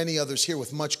 There's many others here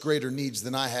with much greater needs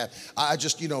than I have. I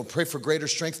just, pray for greater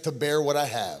strength to bear what I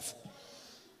have.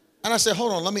 And I say,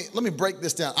 hold on, let me break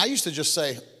this down. I used to just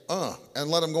say, and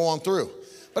let them go on through.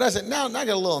 But I said, now I got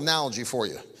a little analogy for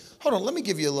you. Hold on, let me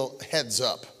give you a little heads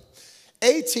up.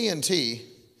 AT&T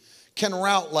can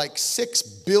route like 6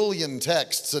 billion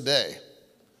texts a day.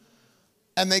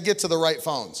 and they get to the right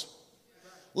phones.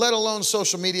 Let alone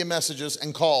social media messages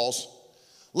and calls,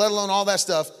 let alone all that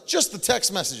stuff. Just the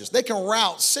text messages. They can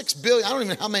route 6 billion. I don't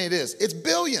even know how many it is. It's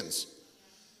billions.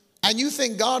 And you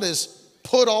think God is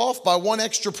put off by one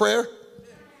extra prayer?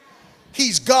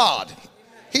 He's God.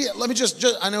 Let me just,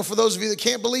 I know for those of you that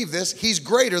can't believe this, he's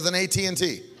greater than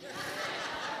AT&T.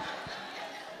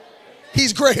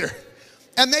 He's greater.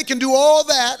 And they can do all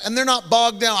that and they're not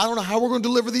bogged down. I don't know how we're going to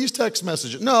deliver these text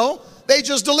messages. No, they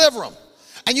just deliver them.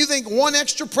 And you think one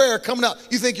extra prayer coming up,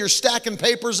 you think you're stacking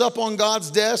papers up on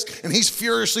God's desk and he's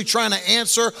furiously trying to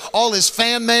answer all his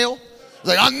fan mail?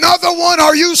 Like, another one?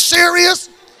 Are you serious?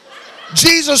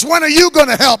 Jesus, when are you going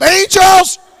to help?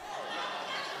 Angels?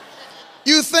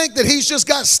 You think that he's just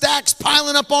got stacks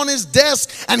piling up on his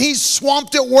desk and he's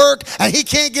swamped at work and he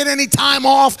can't get any time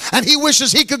off and he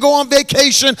wishes he could go on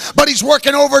vacation, but he's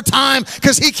working overtime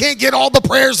because he can't get all the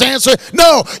prayers answered.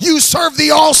 No, you serve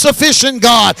the all-sufficient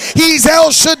God. He's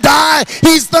El Shaddai.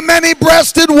 He's the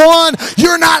many-breasted one.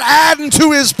 You're not adding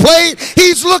to his plate.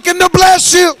 He's looking to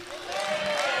bless you.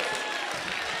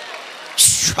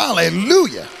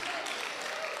 Hallelujah.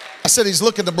 I said he's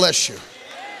looking to bless you.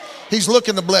 He's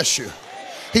looking to bless you.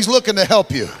 He's looking to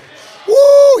help you.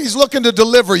 Woo! He's looking to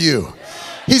deliver you.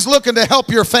 He's looking to help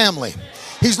your family.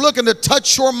 He's looking to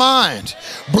touch your mind,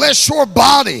 bless your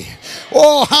body.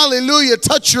 Oh, hallelujah.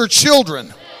 Touch your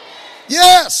children.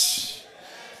 Yes.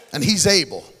 And he's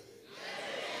able.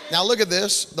 Now look at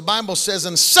this. The Bible says,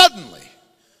 and suddenly,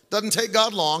 doesn't take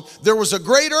God long, there was a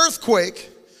great earthquake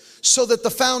so that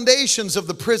the foundations of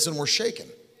the prison were shaken.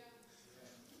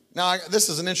 Now, this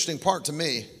is an interesting part to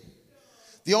me.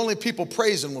 The only people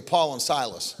praising were Paul and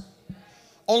Silas.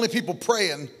 Only people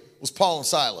praying was Paul and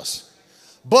Silas.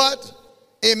 But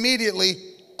immediately,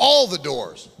 all the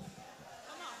doors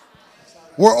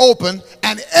were open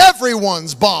and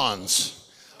everyone's bonds.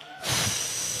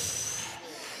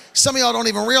 Some of y'all don't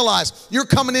even realize you're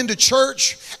coming into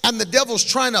church and the devil's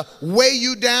trying to weigh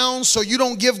you down so you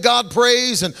don't give God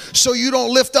praise and so you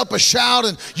don't lift up a shout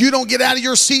and you don't get out of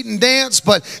your seat and dance.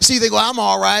 But see, they go, I'm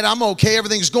all right, I'm okay,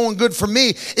 everything's going good for me.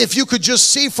 If you could just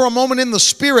see for a moment in the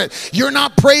spirit, you're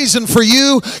not praising for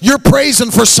you, you're praising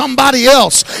for somebody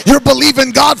else. You're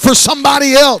believing God for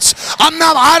somebody else.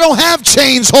 I don't have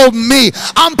chains holding me.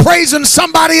 I'm praising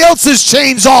somebody else's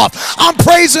chains off. I'm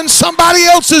praising somebody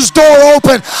else's door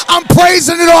open. I'm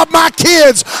praising it off my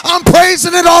kids. I'm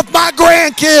praising it off my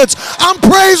grandkids. I'm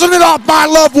praising it off my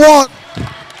loved one.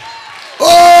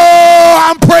 Oh,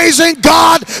 I'm praising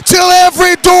God till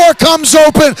every door comes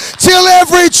open, till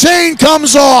every chain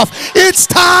comes off. It's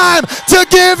time to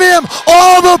give him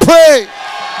all the praise.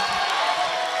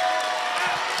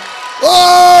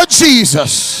 Oh,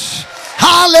 Jesus.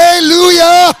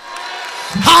 Hallelujah.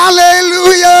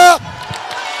 Hallelujah.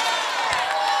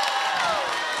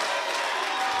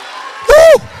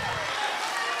 Woo.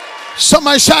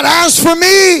 Somebody shout, as for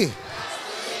me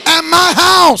and my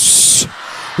house,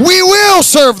 we will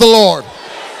serve the Lord.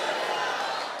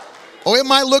 Oh, it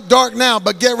might look dark now,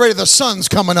 but get ready. The sun's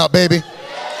coming up, baby.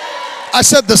 I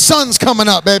said the sun's coming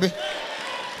up, baby.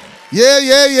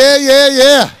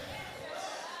 Yeah.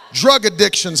 Drug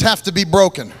addictions have to be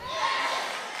broken.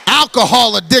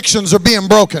 Alcohol addictions are being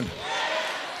broken.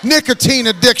 Nicotine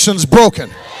addictions broken.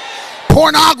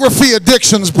 Pornography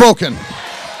addictions broken.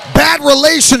 Bad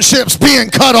relationships being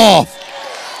cut off.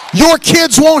 Your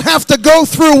kids won't have to go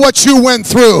through what you went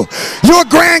through. Your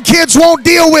grandkids won't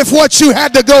deal with what you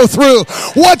had to go through.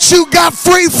 What you got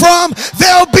free from,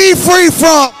 they'll be free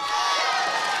from.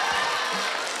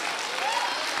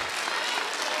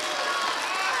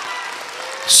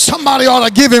 Somebody ought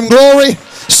to give him glory.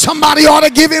 Somebody ought to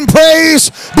give him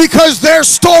praise, because their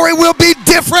story will be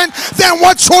different than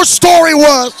what your story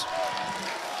was.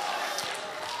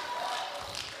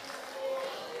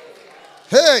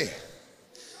 Hey,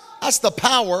 that's the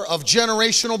power of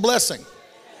generational blessing.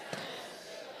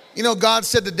 You know, God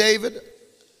said to David,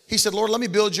 he said, Lord, let me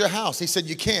build you a house. He said,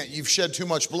 you can't. You've shed too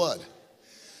much blood.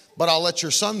 But I'll let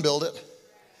your son build it.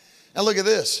 And look at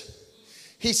this.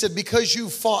 He said, because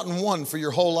you've fought and won for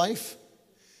your whole life,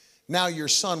 now your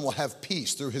son will have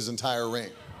peace through his entire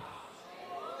reign.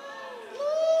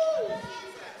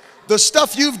 The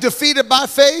stuff you've defeated by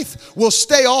faith will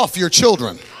stay off your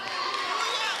children.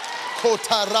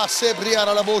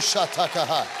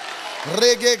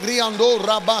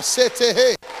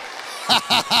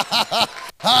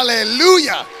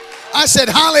 Hallelujah. I said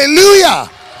hallelujah.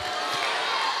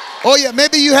 Oh yeah,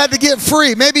 maybe you had to get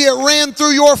free. Maybe it ran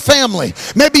through your family.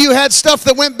 Maybe you had stuff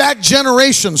that went back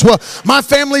generations. Well, my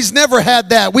family's never had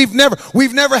that. We've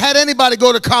never had anybody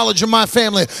go to college in my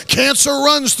family. Cancer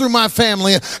runs through my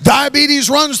family. Diabetes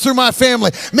runs through my family.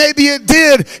 Maybe it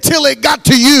did till it got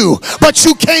to you. But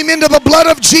you came into the blood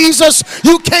of Jesus.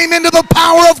 You came into the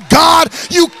power of God.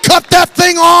 You cut that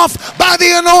thing off by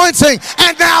the anointing.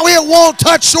 And now it won't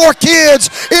touch your kids.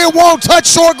 It won't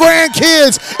touch your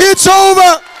grandkids. It's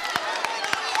over.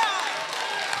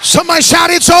 Somebody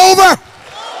shout, it's over.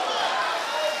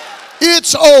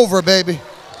 It's over, baby.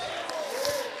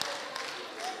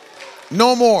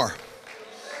 No more.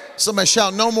 Somebody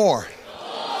shout, no more.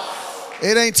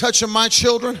 It ain't touching my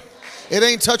children. It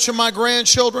ain't touching my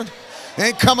grandchildren. It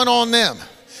ain't coming on them.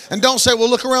 And don't say, well,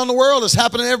 look around the world. It's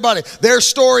happening to everybody. Their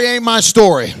story ain't my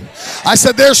story. I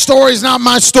said, their story is not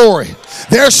my story.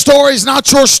 Their story is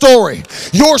not your story.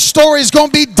 Your story is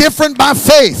going to be different by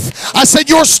faith. I said,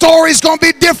 your story is going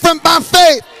to be different by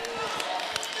faith.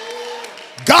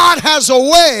 God has a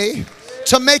way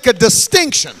to make a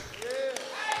distinction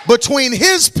between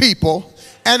his people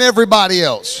and everybody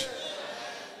else.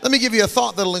 Let me give you a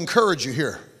thought that'll encourage you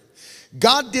here.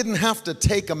 God didn't have to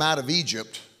take them out of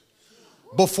Egypt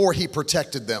before he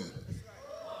protected them.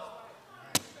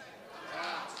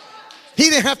 He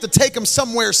didn't have to take them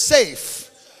somewhere safe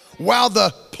while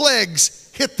the plagues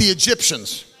hit the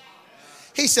Egyptians.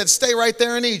 He said, stay right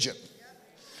there in Egypt.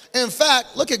 In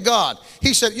fact, look at God.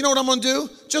 He said, you know what I'm going to do?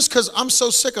 Just because I'm so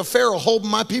sick of Pharaoh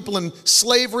holding my people in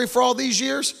slavery for all these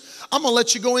years, I'm going to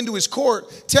let you go into his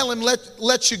court, tell him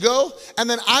let you go, and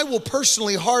then I will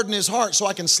personally harden his heart so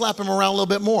I can slap him around a little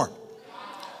bit more.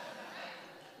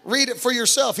 Read it for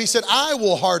yourself. He said, I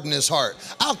will harden his heart.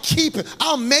 I'll keep him.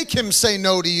 I'll make him say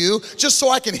no to you just so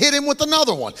I can hit him with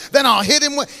another one. Then I'll hit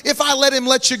him with, if I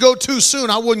let you go too soon,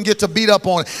 I wouldn't get to beat up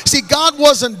on it. See, God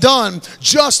wasn't done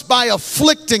just by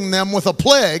afflicting them with a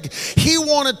plague. He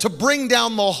wanted to bring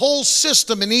down the whole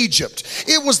system in Egypt.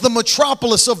 It was the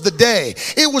metropolis of the day.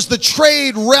 It was the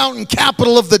trade route and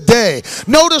capital of the day.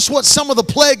 Notice what some of the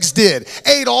plagues did.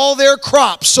 Ate all their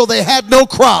crops so they had no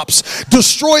crops.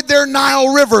 Destroyed their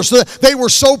Nile River. So they were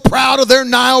so proud of their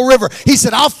Nile River. He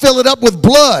said, I'll fill it up with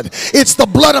blood. It's the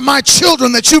blood of my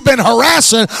children that you've been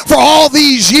harassing for all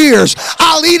these years.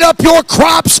 I'll eat up your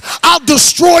crops. I'll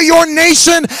destroy your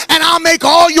nation. And I'll make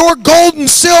all your gold and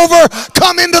silver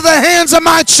come into the hands of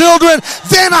my children.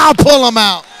 Then I'll pull them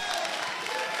out.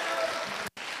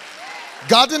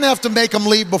 God didn't have to make them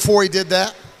leave before he did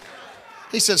that.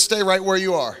 He said, stay right where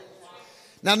you are.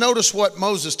 Now notice what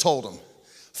Moses told him.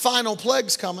 Final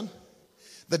plague's coming.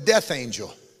 The death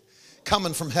angel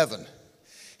coming from heaven.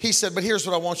 He said, but here's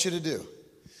what I want you to do.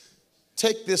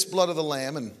 Take this blood of the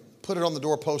lamb and put it on the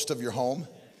doorpost of your home.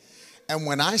 And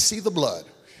when I see the blood,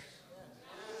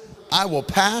 I will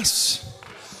pass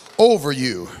over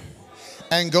you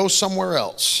and go somewhere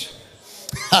else.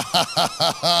 Woo,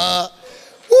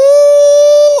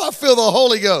 I feel the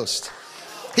Holy Ghost.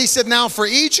 He said, now for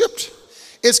Egypt,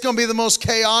 it's going to be the most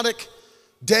chaotic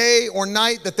day or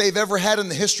night that they've ever had in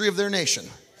the history of their nation.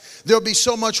 There'll be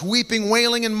so much weeping,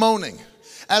 wailing, and moaning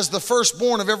as the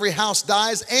firstborn of every house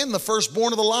dies and the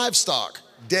firstborn of the livestock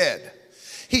dead.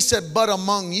 He said, but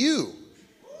among you,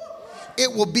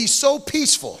 it will be so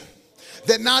peaceful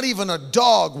that not even a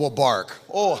dog will bark.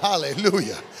 Oh,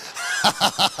 hallelujah.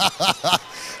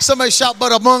 Somebody shout,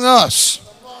 but among us.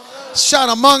 Shout,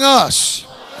 among us.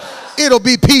 It'll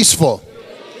be peaceful.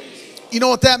 You know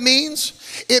what that means?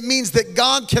 It means that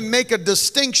God can make a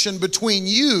distinction between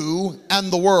you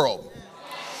and the world.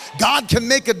 God can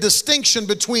make a distinction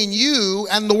between you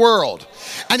and the world.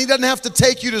 And he doesn't have to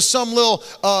take you to some little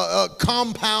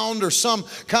compound or some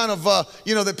kind of,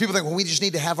 that people think, well, we just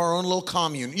need to have our own little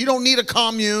commune. You don't need a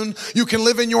commune. You can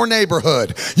live in your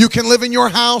neighborhood. You can live in your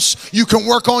house. You can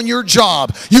work on your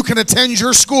job. You can attend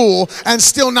your school and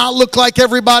still not look like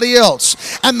everybody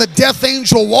else. And the death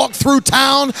angel walked through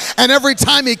town, and every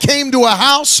time he came to a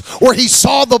house where he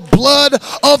saw the blood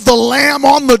of the lamb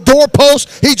on the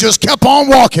doorpost, he just kept on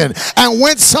walking and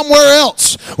went somewhere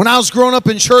else. When I was growing up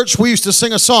in church, we used to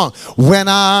sing a song. When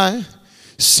I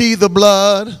see the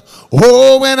blood,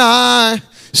 oh, when I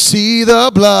see the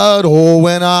blood, oh,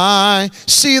 when I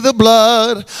see the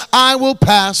blood, I will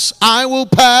pass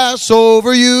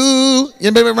over you.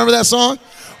 Anybody remember that song?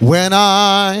 When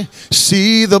I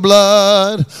see the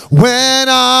blood, when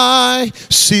I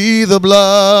see the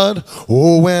blood,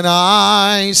 oh, when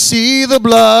I see the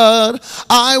blood,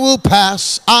 I will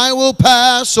pass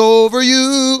over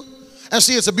you. And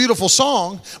see, it's a beautiful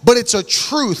song, but it's a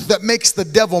truth that makes the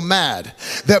devil mad.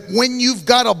 That when you've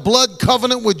got a blood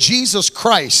covenant with Jesus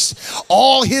Christ,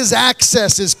 all his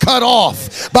access is cut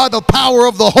off by the power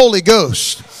of the Holy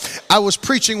Ghost. I was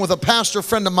preaching with a pastor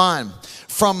friend of mine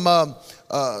from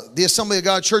the Assembly of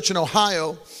God Church in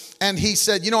Ohio, and he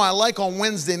said, you know, I like on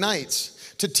Wednesday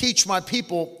nights to teach my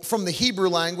people from the Hebrew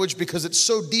language because it's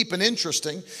so deep and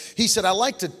interesting. He said,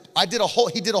 he did a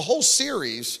whole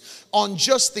series on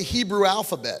just the Hebrew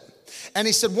alphabet. And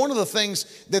he said, one of the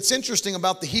things that's interesting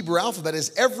about the Hebrew alphabet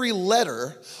is every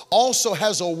letter also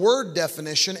has a word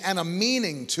definition and a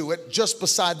meaning to it just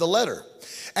beside the letter.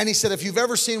 And he said, if you've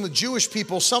ever seen with Jewish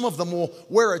people, some of them will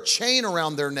wear a chain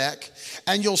around their neck,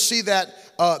 and you'll see that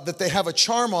they have a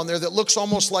charm on there that looks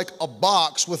almost like a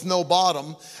box with no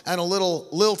bottom and a little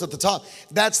lilt at the top.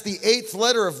 That's the 8th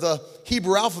letter of the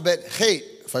Hebrew alphabet, Chet.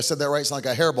 If I said that right, it's like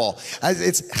a hairball.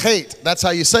 It's Chet. That's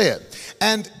how you say it.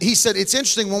 And he said, it's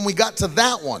interesting when we got to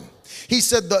that one. He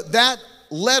said that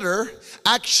letter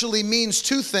actually means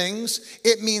two things.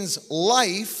 It means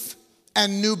life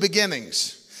and new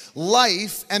beginnings.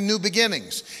 Life and new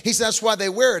beginnings. He said that's why they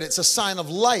wear it. It's a sign of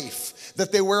life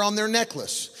that they wear on their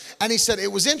necklace. And he said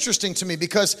it was interesting to me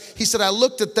because he said I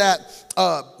looked at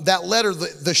that letter,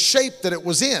 the shape that it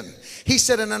was in. He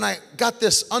said, and then I got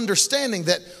this understanding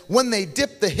that when they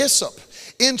dipped the hyssop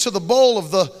into the bowl of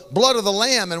the blood of the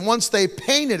Lamb, and once they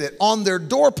painted it on their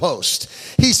doorpost,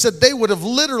 he said they would have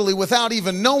literally, without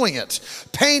even knowing it,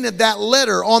 painted that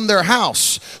letter on their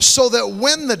house so that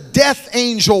when the death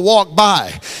angel walked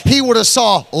by, he would have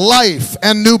saw life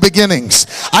and new beginnings.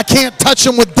 I can't touch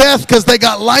them with death because they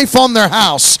got life on their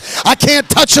house. I can't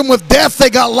touch them with death, they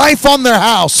got life on their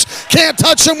house. Can't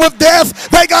touch them with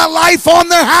death, they got life on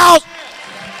their house.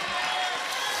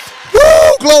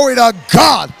 Woo, glory to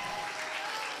God.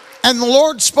 And the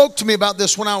Lord spoke to me about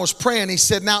this when I was praying. He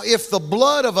said, now if the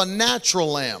blood of a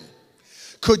natural lamb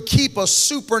could keep a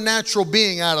supernatural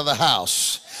being out of the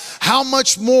house, how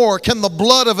much more can the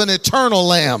blood of an eternal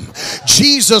lamb,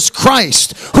 Jesus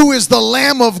Christ, who is the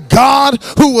Lamb of God,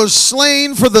 who was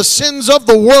slain for the sins of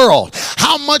the world,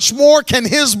 how much more can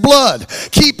his blood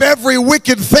keep every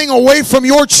wicked thing away from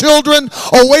your children,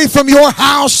 away from your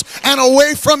house, and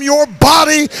away from your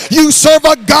body? You serve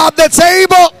a God that's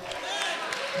able.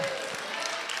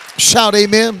 Shout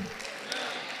amen.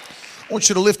 I want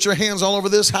you to lift your hands all over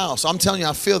this house. I'm telling you,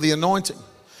 I feel the anointing.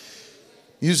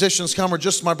 Musicians come, or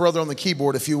just my brother on the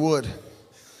keyboard, if you would.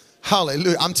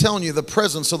 Hallelujah. I'm telling you, the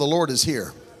presence of the Lord is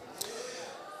here.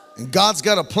 And God's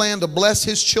got a plan to bless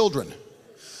his children.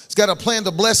 He's got a plan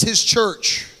to bless his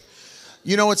church.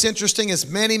 You know, what's interesting is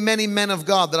many, many men of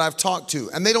God that I've talked to,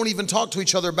 and they don't even talk to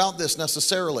each other about this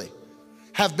necessarily,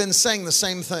 have been saying the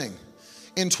same thing.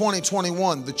 In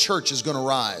 2021, the church is going to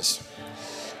rise.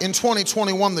 In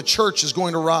 2021, the church is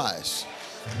going to rise.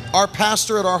 Our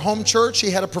pastor at our home church,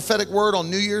 he had a prophetic word on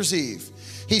New Year's Eve.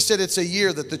 He said it's a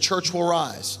year that the church will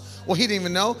rise. Well, he didn't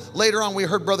even know. Later on, we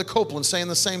heard Brother Copeland saying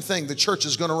the same thing. The church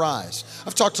is going to rise.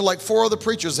 I've talked to like 4 other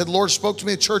preachers. The Lord spoke to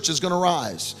me, the church is going to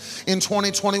rise. In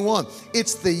 2021,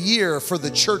 it's the year for the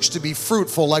church to be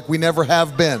fruitful like we never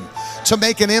have been, to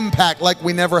make an impact like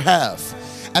we never have.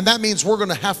 And that means we're going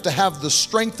to have the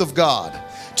strength of God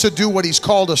to do what he's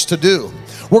called us to do.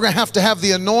 We're going to have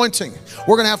the anointing.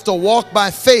 We're going to have to walk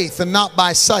by faith and not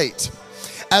by sight.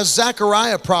 As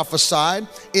Zechariah prophesied,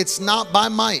 it's not by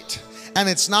might and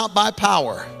it's not by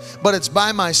power, but it's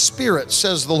by my spirit,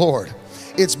 says the Lord.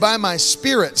 It's by my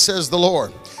spirit, says the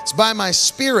Lord. It's by my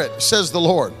spirit, says the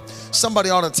Lord. Somebody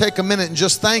ought to take a minute and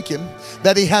just thank him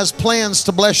that he has plans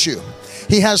to bless you.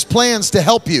 He has plans to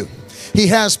help you. He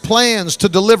has plans to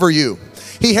deliver you.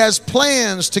 He has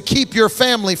plans to keep your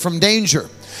family from danger,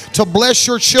 to bless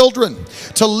your children,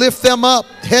 to lift them up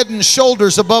head and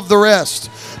shoulders above the rest,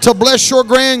 to bless your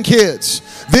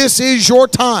grandkids. This is your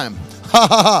time. Ha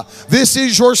ha ha. This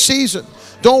is your season.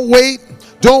 Don't wait.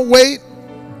 Don't wait.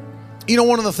 You know,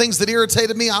 one of the things that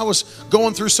irritated me, I was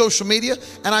going through social media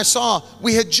and I saw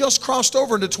we had just crossed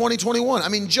over into 2021. I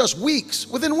mean, just weeks,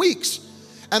 within weeks.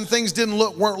 And things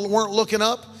weren't looking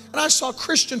up. And I saw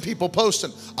Christian people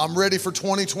posting, I'm ready for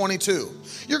 2022.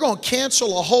 You're going to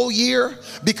cancel a whole year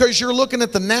because you're looking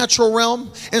at the natural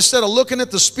realm instead of looking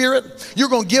at the spirit. You're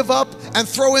going to give up and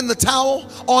throw in the towel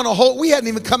on a whole. We hadn't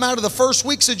even come out of the first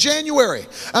weeks of January.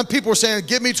 And people were saying,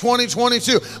 give me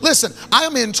 2022. Listen,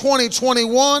 I'm in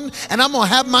 2021 and I'm going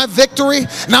to have my victory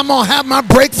and I'm going to have my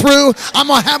breakthrough. I'm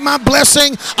going to have my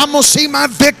blessing. I'm going to see my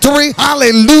victory.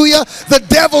 Hallelujah. The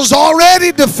devil's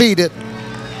already defeated.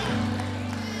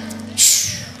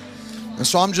 And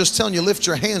so I'm just telling you, lift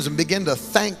your hands and begin to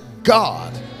thank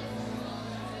God.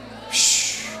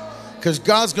 Because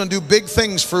God's going to do big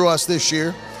things through us this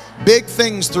year. Big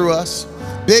things through us.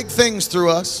 Big things through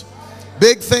us.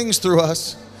 Big things through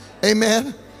us.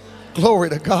 Amen. Glory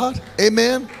to God.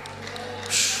 Amen.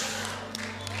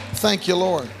 Thank you,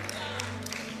 Lord.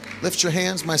 Lift your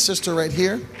hands, my sister right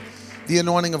here. The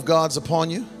anointing of God's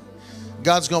upon you.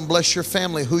 God's going to bless your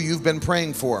family who you've been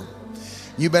praying for.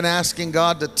 You've been asking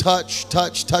God to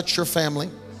touch your family.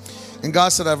 And God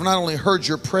said, I've not only heard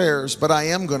your prayers, but I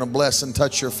am going to bless and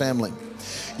touch your family.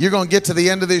 You're going to get to the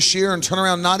end of this year and turn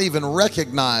around, not even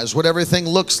recognize what everything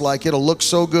looks like. It'll look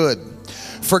so good.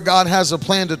 For God has a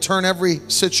plan to turn every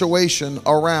situation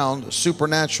around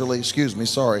supernaturally,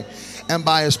 and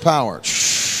by His power.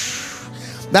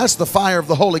 That's the fire of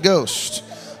the Holy Ghost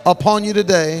upon you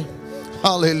today.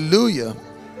 Hallelujah.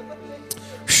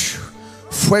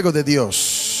 Fuego de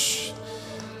Dios.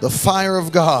 The fire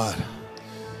of God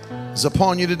is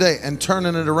upon you today and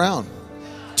turning it around.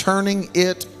 Turning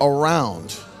it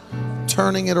around.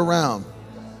 Turning it around.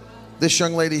 This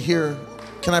young lady here,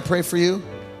 can I pray for you?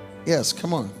 Yes,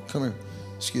 come on. Come here.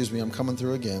 Excuse me, I'm coming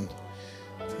through again.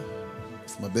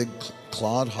 With my big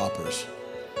clod hoppers.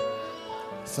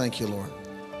 Thank you, Lord.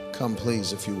 Come,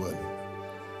 please, if you would.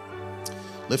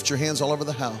 Lift your hands all over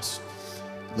the house.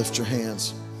 Lift your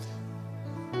hands.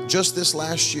 Just this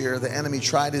last year, the enemy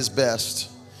tried his best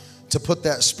to put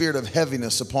that spirit of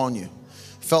heaviness upon you.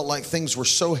 Felt like things were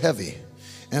so heavy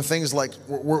and things like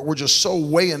were just so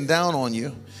weighing down on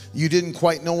you. You didn't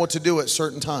quite know what to do at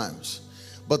certain times.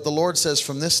 But the Lord says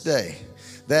from this day,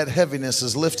 that heaviness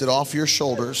is lifted off your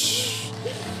shoulders,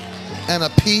 and a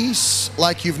peace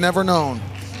like you've never known,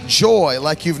 joy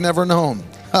like you've never known.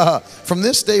 From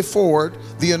this day forward,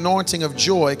 the anointing of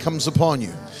joy comes upon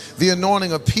you. The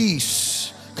anointing of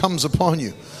peace comes upon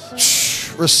you.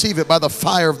 Receive it by the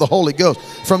fire of the Holy Ghost.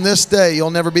 From this day,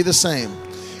 you'll never be the same.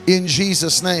 In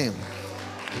Jesus' name.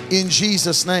 In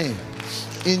Jesus' name.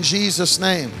 In Jesus'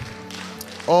 name.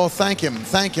 Oh, thank Him.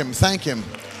 Thank Him. Thank Him.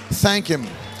 Thank Him.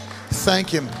 Thank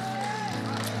Him.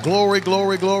 Glory,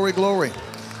 glory, glory, glory.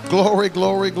 Glory,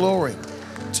 glory, glory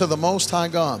to the Most High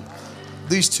God.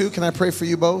 These two, can I pray for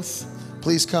you both?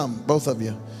 Please come, both of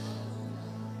you.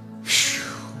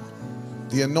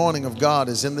 The anointing of God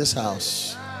is in this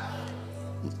house.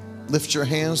 Lift your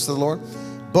hands to the Lord.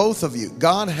 Both of you,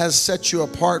 God has set you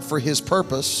apart for His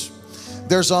purpose.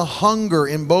 There's a hunger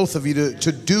in both of you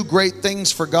to do great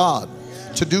things for God,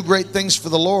 to do great things for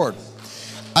the Lord.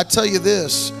 I tell you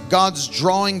this, God's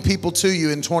drawing people to you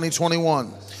in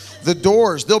 2021. The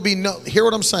doors, there'll be no, hear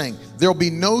what I'm saying, there'll be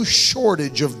no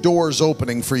shortage of doors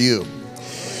opening for you.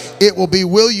 It will be,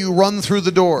 will you run through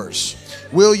the doors?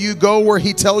 Will you go where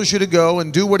He tells you to go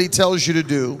and do what He tells you to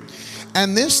do?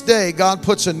 And this day, God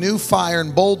puts a new fire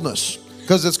and boldness,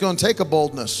 because it's going to take a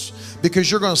boldness,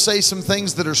 because you're going to say some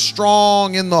things that are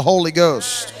strong in the Holy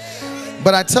Ghost.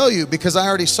 But I tell you, because I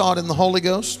already saw it in the Holy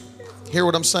Ghost, hear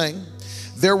what I'm saying,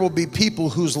 there will be people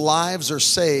whose lives are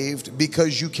saved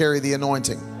because you carry the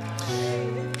anointing.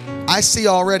 I see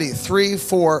already 3,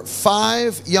 4,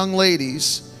 5 young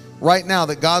ladies right now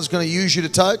that God's going to use you to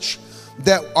touch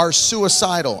that are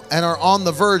suicidal and are on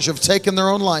the verge of taking their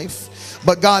own life.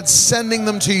 But God's sending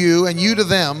them to you and you to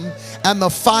them, and the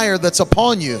fire that's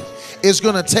upon you is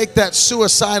going to take that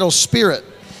suicidal spirit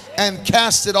and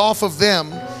cast it off of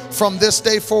them from this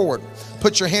day forward.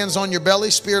 Put your hands on your belly.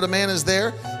 Spirit of man is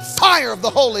there. Fire of the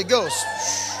Holy Ghost.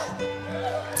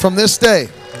 From this day,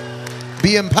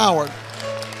 be empowered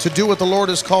to do what the Lord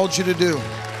has called you to do.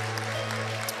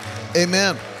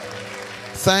 Amen.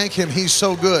 Thank Him. He's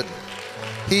so good.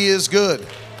 He is good.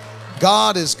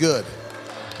 God is good.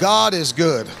 God is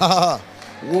good. Oh,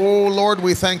 Lord,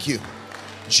 we thank you.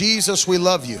 Jesus, we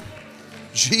love you.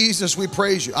 Jesus, we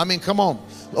praise you. I mean, come on.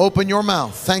 Open your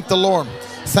mouth. Thank the Lord.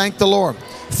 Thank the Lord.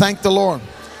 Thank the Lord.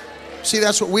 See,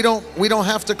 that's what we don't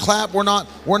have to clap. We're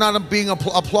not being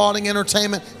applauding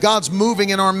entertainment. God's moving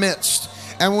in our midst.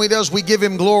 And when He does, we give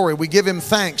Him glory. We give Him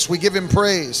thanks. We give Him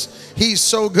praise. He's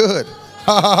so good.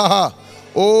 Ha ha ha ha.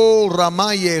 Oh,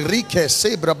 Ramaye Rike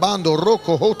Sebrabando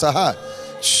Roko Hotaha.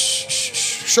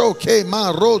 Shoke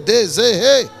Ma Ro De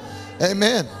Zehe.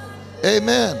 Amen.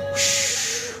 Amen.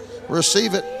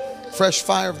 Receive it. Fresh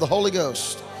fire of the Holy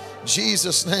Ghost.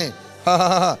 Jesus' name. Ha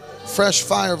ha ha. Fresh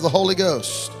fire of the Holy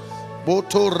Ghost. I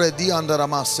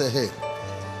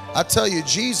tell you,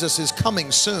 Jesus is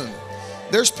coming soon.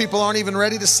 There's people aren't even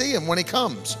ready to see Him when He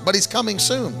comes, but He's coming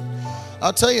soon.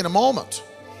 I'll tell you in a moment.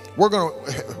 We're going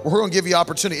to give you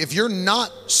opportunity. If you're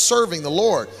not serving the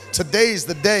Lord, today's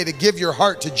the day to give your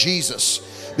heart to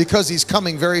Jesus, because He's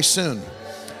coming very soon.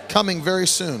 Coming very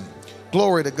soon.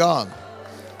 Glory to God.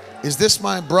 Is this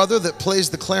my brother that plays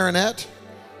the clarinet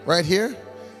right here?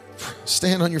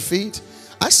 Stand on your feet.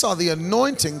 I saw the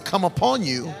anointing come upon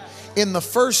you in the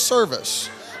first service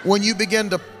when you began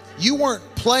to, you weren't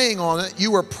playing on it,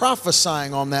 you were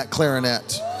prophesying on that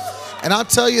clarinet. And I'll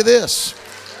tell you this,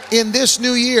 in this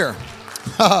new year,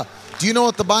 do you know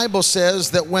what the Bible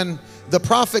says? That when the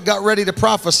prophet got ready to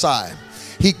prophesy,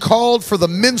 he called for the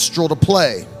minstrel to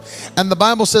play. And the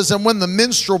Bible says, and when the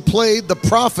minstrel played, the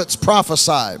prophets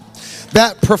prophesied.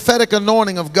 That prophetic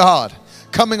anointing of God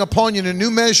coming upon you in a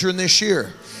new measure in this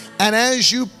year. And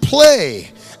as you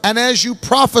play and as you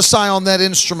prophesy on that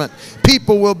instrument,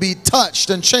 people will be touched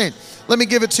and changed. Let me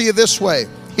give it to you this way.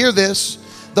 Hear this.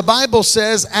 The Bible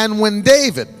says, and when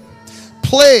David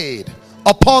played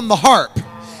upon the harp,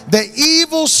 the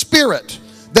evil spirit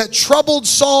that troubled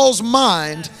Saul's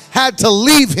mind had to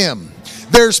leave him.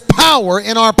 There's power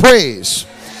in our praise.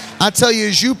 I tell you,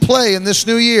 as you play in this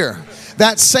new year,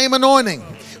 that same anointing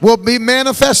will be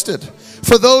manifested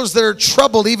for those that are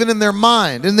troubled even in their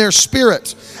mind, in their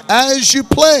spirit. As you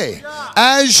play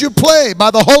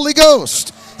by the Holy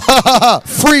Ghost,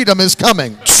 freedom is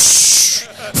coming.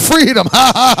 Freedom.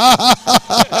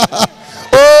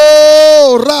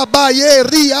 Oh, Rabaye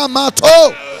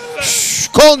Riamato.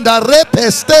 Konda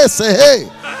repestese. Hey.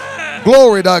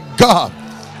 Glory to God.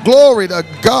 Glory to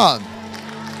God.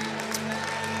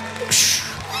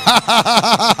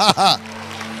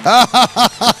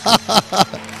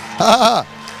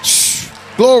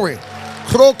 Glory.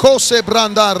 Krokose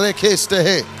branda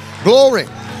rekeste. Glory.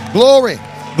 Glory.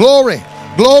 Glory.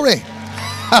 Glory.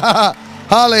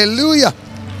 Hallelujah.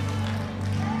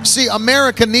 See,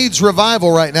 America needs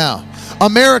revival right now.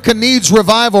 America needs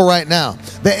revival right now.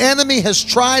 The enemy has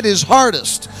tried his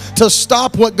hardest to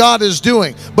stop what God is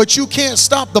doing, but you can't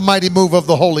stop the mighty move of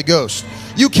the Holy Ghost.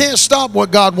 You can't stop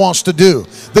what God wants to do.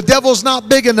 The devil's not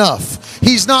big enough.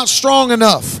 He's not strong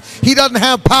enough. He doesn't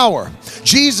have power.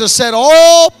 Jesus said,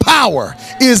 all power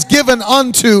is given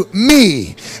unto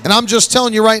me. And I'm just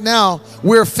telling you right now,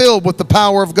 we're filled with the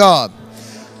power of God.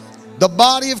 The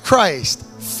body of Christ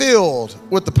filled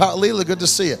with the power. Leela, good to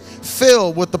see you.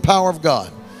 Filled with the power of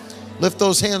God. Lift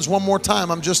those hands one more time.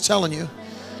 I'm just telling you,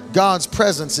 God's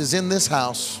presence is in this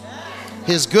house.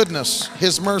 His goodness,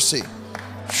 His mercy.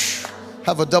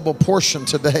 Have a double portion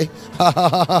today.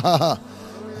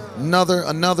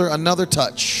 Another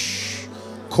touch.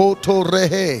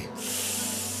 Kotorehe.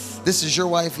 This is your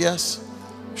wife, yes?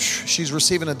 She's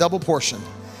receiving a double portion.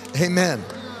 Amen.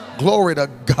 Glory to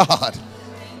God.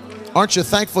 Aren't you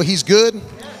thankful He's good?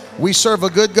 We serve a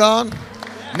good God.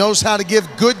 Knows how to give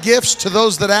good gifts to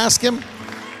those that ask Him.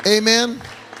 Amen.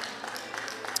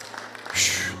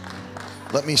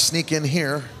 Let me sneak in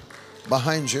here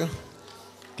behind you.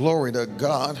 Glory to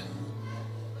God.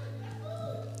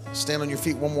 Stand on your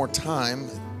feet one more time.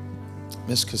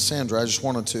 Miss Cassandra, I just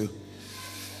wanted to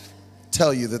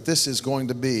tell you that this is going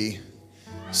to be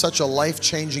such a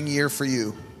life-changing year for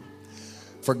you.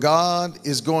 For God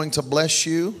is going to bless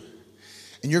you,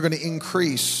 and you're going to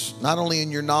increase not only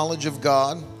in your knowledge of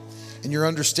God and your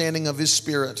understanding of His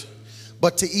Spirit,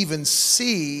 but to even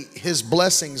see His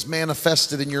blessings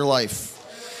manifested in your life.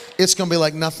 It's going to be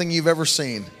like nothing you've ever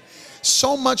seen.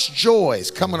 So much joy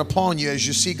is coming upon you as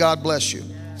you see God bless you.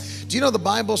 Do you know the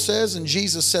Bible says, and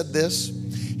Jesus said this,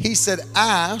 He said,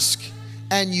 ask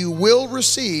and you will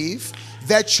receive,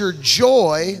 that your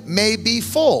joy may be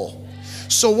full.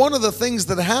 So one of the things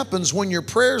that happens when your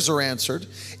prayers are answered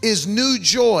is new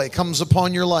joy comes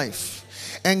upon your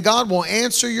life. And God will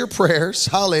answer your prayers.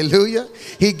 Hallelujah.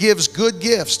 He gives good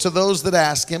gifts to those that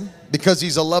ask Him because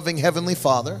He's a loving Heavenly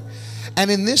Father. And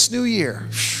in this new year,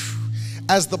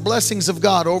 as the blessings of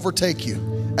God overtake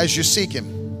you, as you seek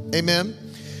Him, amen,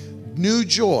 new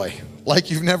joy like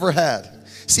you've never had.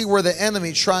 See, where the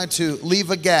enemy tried to leave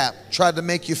a gap, tried to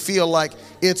make you feel like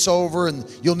it's over and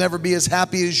you'll never be as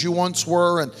happy as you once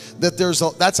were, and that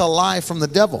that's a lie from the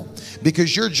devil,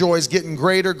 because your joy is getting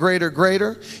greater, greater,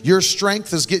 greater. Your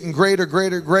strength is getting greater,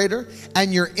 greater, greater,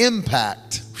 and your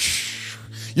impact,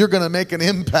 you're going to make an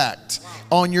impact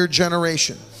on your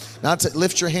generation. Now, to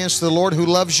lift your hands to the Lord who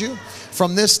loves you.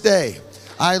 From this day,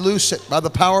 I loose it by the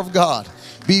power of God.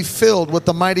 Be filled with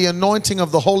the mighty anointing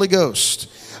of the Holy Ghost.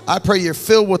 I pray you're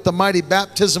filled with the mighty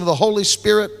baptism of the Holy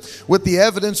Spirit, with the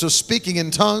evidence of speaking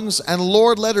in tongues. And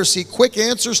Lord, let her see quick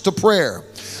answers to prayer.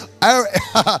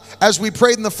 As we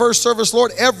prayed in the first service,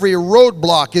 Lord, every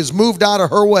roadblock is moved out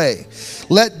of her way.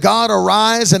 Let God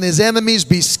arise and His enemies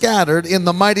be scattered in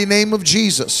the mighty name of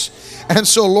Jesus. And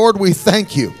so, Lord, we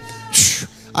thank you.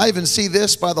 I even see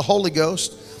this by the Holy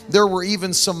Ghost. There were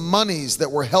even some monies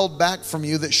that were held back from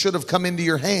you that should have come into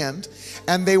your hand,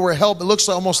 and they were held, it looks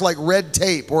almost like red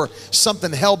tape or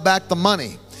something held back the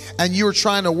money. and you were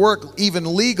trying to work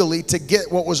even legally to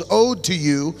get what was owed to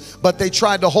you, but they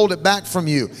tried to hold it back from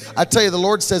you. I tell you, the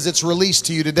Lord says it's released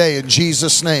to you today in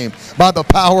Jesus' name by the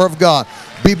power of God.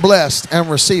 Be blessed and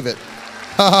receive it.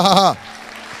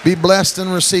 Be blessed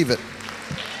and receive it.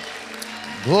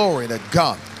 Glory to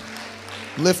God.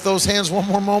 Lift those hands one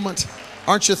more moment.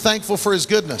 Aren't you thankful for his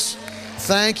goodness?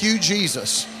 Thank you,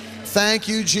 Jesus. Thank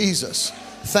you, Jesus.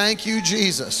 Thank you,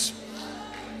 Jesus.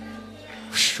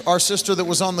 Our sister that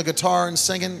was on the guitar and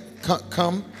singing,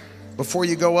 come. Before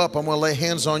you go up, I'm going to lay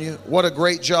hands on you. What a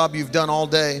great job you've done all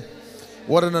day.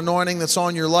 What an anointing that's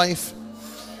on your life.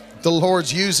 The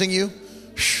Lord's using you,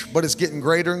 but it's getting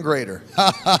greater and greater.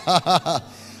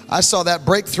 I saw that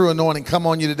breakthrough anointing come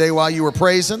on you today while you were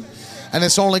praising, and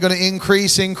it's only going to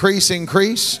increase, increase,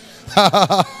 increase.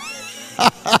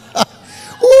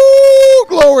 Woo,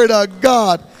 glory to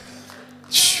God.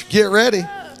 Get ready.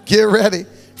 Get ready.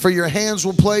 For your hands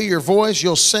will play, your voice,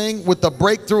 you'll sing with the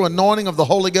breakthrough anointing of the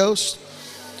Holy Ghost.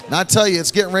 And I tell you,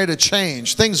 it's getting ready to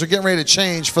change. Things are getting ready to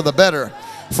change for the better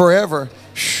forever.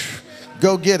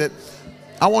 Go get it.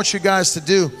 I want you guys to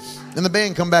do, and the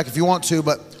band come back if you want to,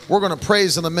 but we're going to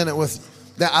praise in a minute with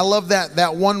that. I love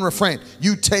that one refrain.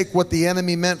 You take what the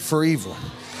enemy meant for evil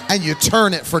and you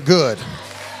turn it for good.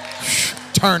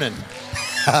 Turning.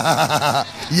 Yeah.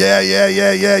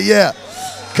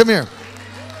 Come here.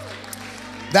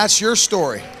 That's your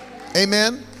story.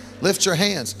 Amen. Lift your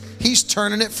hands. He's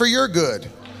turning it for your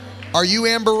good. Are you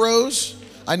Amber Rose?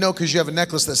 I know, because you have a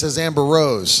necklace that says Amber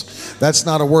Rose. That's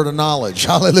not a word of knowledge.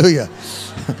 Hallelujah.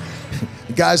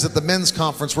 Guys at the men's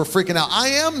conference were freaking out. I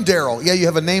am Daryl. Yeah, you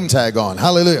have a name tag on.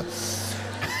 Hallelujah.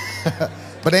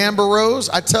 But Amber Rose,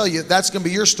 I tell you, that's going to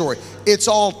be your story. It's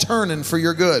all turning for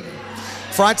your good.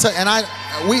 For I tell,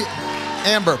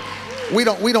 Amber,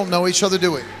 we don't know each other,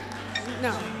 do we?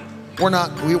 No. We're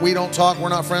not. We don't talk. We're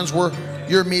not friends.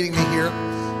 You're meeting me here.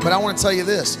 But I want to tell you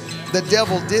this: the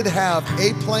devil did have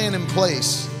a plan in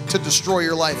place to destroy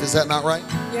your life. Is that not right?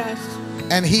 Yes.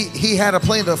 And he had a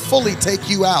plan to fully take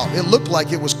you out. It looked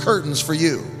like it was curtains for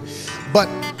you, but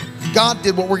God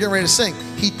did what we're getting ready to sing.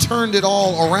 He turned it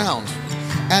all around,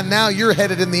 and now you're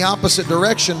headed in the opposite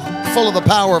direction, full of the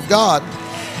power of God.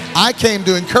 I came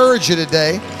to encourage you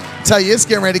today. Tell you, it's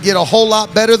getting ready to get a whole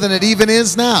lot better than it even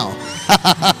is now.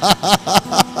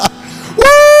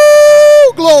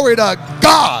 Woo! Glory to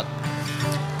God.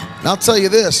 And I'll tell you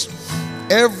this: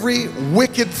 every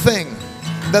wicked thing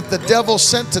that the devil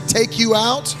sent to take you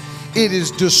out, it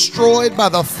is destroyed by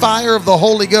the fire of the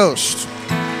Holy Ghost.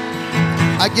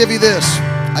 I give you this.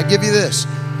 I give you this.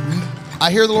 I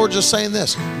hear the Lord just saying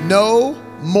this: no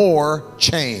more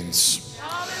chains.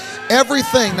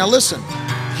 Everything. Now listen,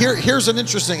 here's an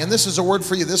interesting, and this is a word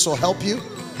for you. This will help you.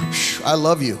 I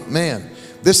love you. Man,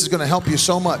 this is going to help you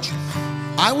so much.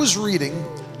 I was reading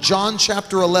John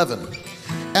chapter 11,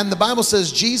 and the Bible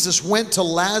says Jesus went to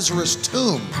Lazarus'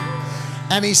 tomb,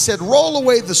 and he said, roll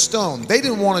away the stone. They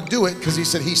didn't want to do it because he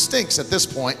said he stinks at this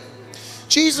point.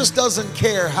 Jesus doesn't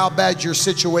care how bad your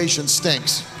situation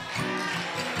stinks.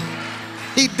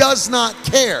 He does not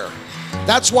care.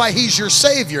 That's why he's your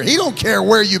Savior. He don't care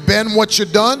where you've been, what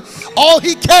you've done. All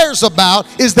he cares about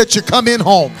is that you come in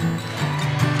home.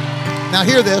 Now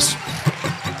hear this.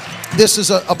 This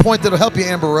is a point that'll help you,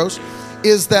 Amber Rose,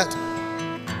 is that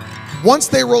once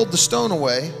they rolled the stone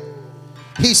away,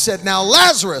 he said, now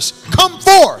Lazarus, come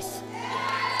forth.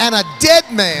 And a dead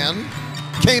man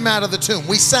came out of the tomb.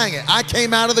 We sang it. I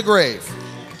came out of the grave.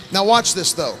 Now watch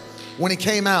this though. When he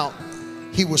came out,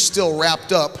 he was still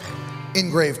wrapped up in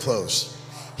grave clothes.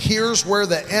 Here's where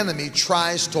the enemy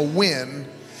tries to win,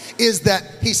 is that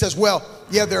he says, well,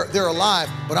 yeah, they're alive,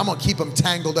 but I'm going to keep them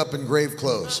tangled up in grave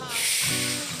clothes.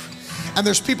 And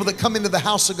there's people that come into the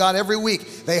house of God every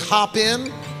week. They hop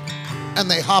in and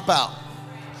they hop out,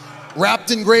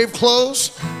 wrapped in grave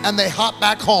clothes, and they hop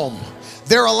back home.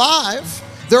 They're alive.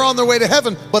 They're on their way to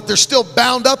heaven, but they're still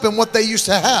bound up in what they used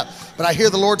to have. But I hear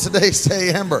the Lord today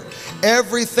say, Amber,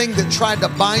 everything that tried to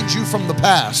bind you from the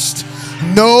past,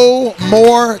 no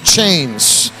more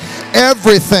chains.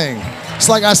 Everything. It's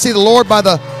like I see the Lord by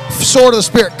the sword of the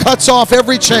Spirit cuts off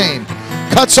every chain.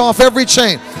 Cuts off every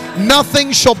chain.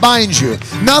 Nothing shall bind you.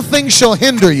 Nothing shall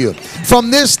hinder you.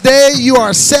 From this day you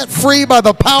are set free by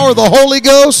the power of the Holy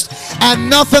Ghost, and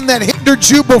nothing that hindered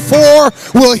you before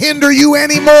will hinder you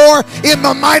anymore. In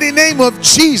the mighty name of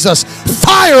Jesus,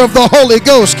 fire of the Holy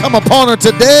Ghost come upon her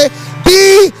today.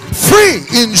 Be free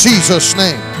in Jesus'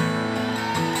 name.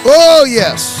 Oh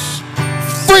yes,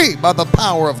 free by the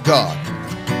power of God.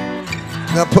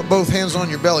 Now put both hands on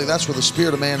your belly. That's where the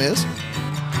spirit of man is.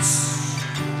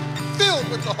 Filled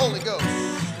with the Holy Ghost.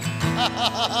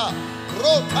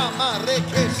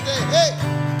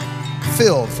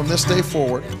 Filled from this day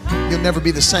forward, you'll never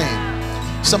be the same.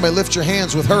 Somebody lift your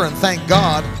hands with her and thank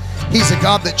God. He's a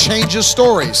God that changes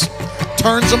stories,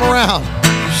 turns them around,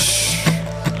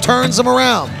 turns them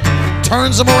around,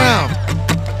 turns them around,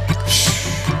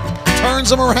 turns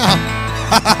them around.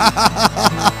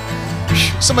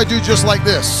 Somebody do just like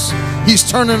this. He's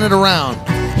turning it around.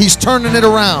 He's turning it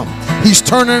around. He's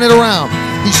turning it around.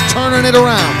 He's turning it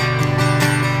around.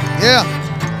 Yeah.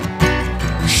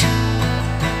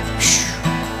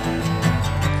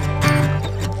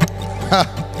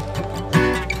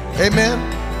 Amen.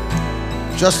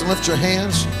 Justin, lift your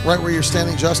hands right where you're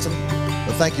standing, Justin.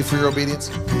 But thank you for your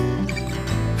obedience.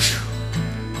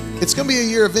 It's going to be a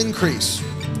year of increase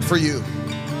for you.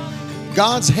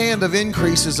 God's hand of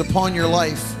increase is upon your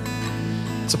life.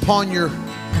 It's upon your,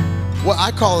 what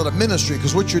I call it a ministry,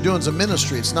 because what you're doing is a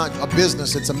ministry. It's not a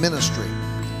business, it's a ministry.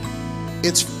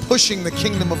 It's pushing the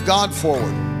kingdom of God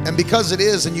forward. And because it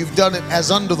is, and you've done it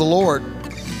as unto the Lord,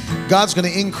 God's going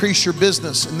to increase your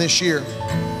business in this year.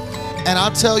 And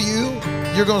I'll tell you,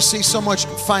 you're going to see so much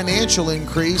financial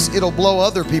increase, it'll blow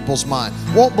other people's mind.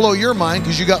 Won't blow your mind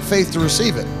because you got faith to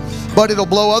receive it. But it'll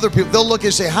blow other people. They'll look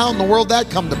and say, how in the world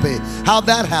that come to be? How'd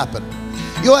that happen?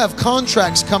 You'll have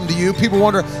contracts come to you. People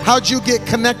wonder, how'd you get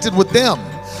connected with them?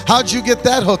 How'd you get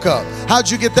that hookup?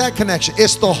 How'd you get that connection?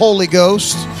 It's the Holy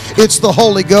Ghost. It's the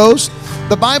Holy Ghost.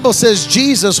 The Bible says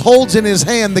Jesus holds in his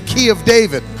hand the key of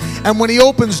David. And when he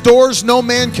opens doors, no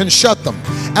man can shut them.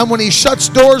 And when he shuts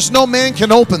doors, no man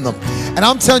can open them. And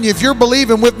I'm telling you, if you're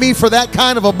believing with me for that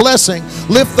kind of a blessing,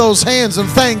 lift those hands and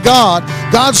thank God.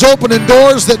 God's opening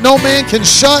doors that no man can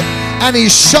shut, and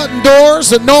he's shutting doors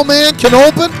that no man can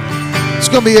open. It's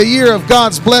going to be a year of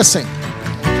God's blessing.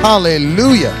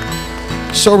 Hallelujah.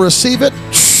 So receive it.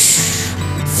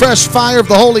 Fresh fire of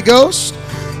the Holy Ghost.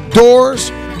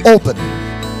 Doors open.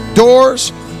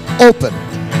 Doors open.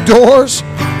 Doors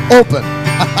open.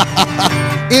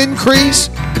 Increase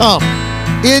come.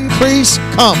 Increase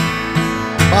come.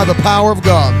 By the power of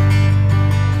God.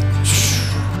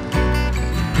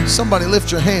 Somebody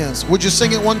lift your hands. Would you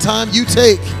sing it one time? You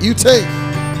take. You take.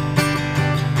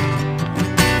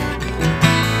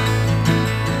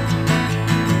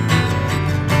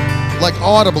 Like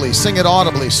audibly. Sing it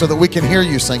audibly so that we can hear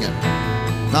you sing it.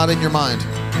 Not in your mind.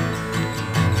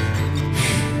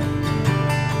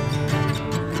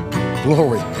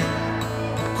 Glory.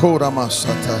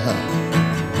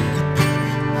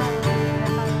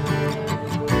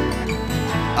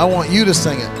 I want you to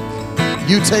sing it.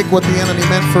 You take what the enemy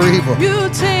meant for evil. You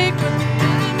take what the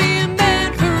enemy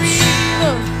meant for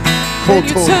evil, and you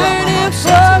turn it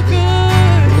for good.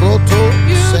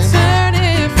 You turn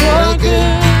it for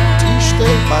good.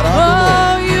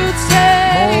 Oh, you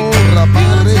take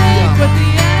what the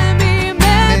enemy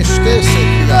meant for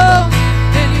evil,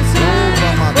 and you turn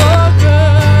it for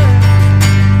good.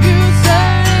 You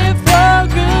turn it for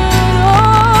good.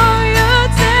 Oh, you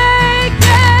take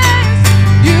this.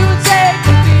 You take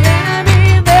what the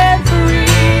enemy meant for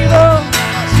evil.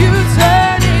 You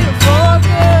turn it for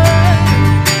good.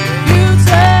 You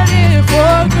turn it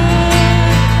for good.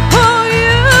 Oh,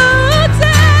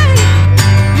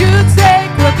 you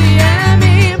take what the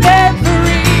enemy meant for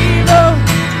evil,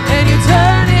 and you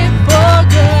turn it for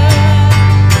good.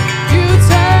 You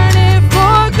turn it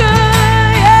for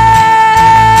good.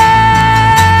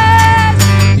 Yes.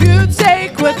 You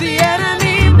take what the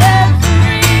enemy meant for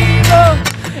evil,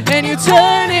 and you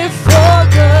turn it for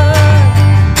good.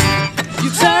 You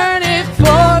turn it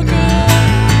for good.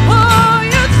 Oh,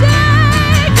 you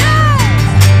take it.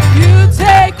 You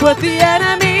take what the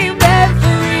enemy meant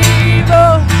for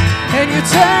evil, and you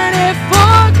turn it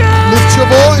for good. Lift your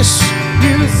voice.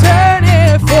 You turn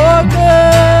it for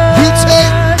good. You take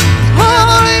Oh,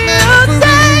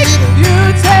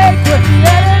 you take what the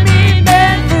enemy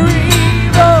meant for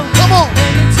evil. Come on.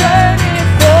 And you turn it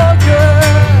for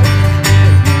good.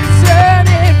 You turn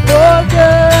it for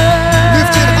good.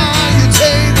 Lift it high. You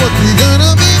take what the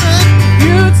enemy meant.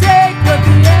 You take what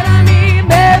the enemy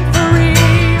meant for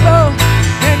evil,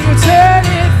 and you turn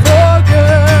it for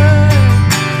good.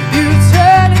 You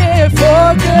turn it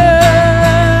for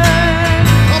good.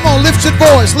 Come on, lift your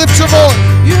voice. Lift your voice.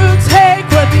 You take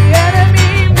what the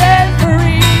enemy meant for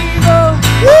evil.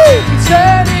 Woo! You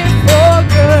turn it for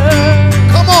good.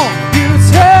 Come on. You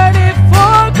turn it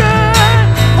for good.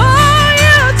 Oh,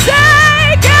 you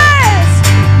take it.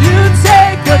 You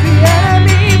take what the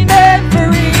enemy meant for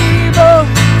evil,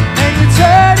 and you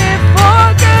turn it for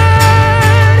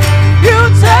good. You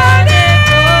turn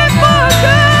it for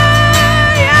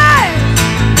good. Yeah.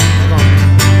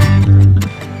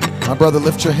 My brother,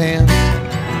 lift your hands.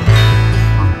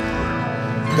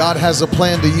 God has a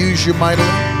plan to use you mightily.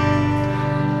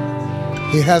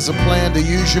 He has a plan to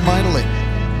use you mightily.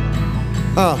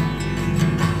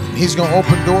 He's going to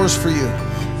open doors for you.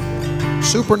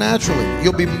 Supernaturally.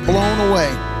 You'll be blown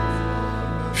away.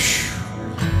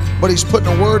 But He's putting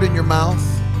a word in your mouth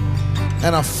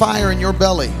and a fire in your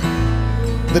belly.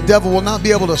 The devil will not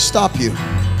be able to stop you.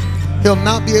 He'll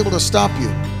not be able to stop you.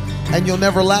 And you'll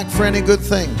never lack for any good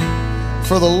thing.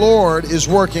 For the Lord is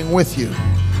working with you.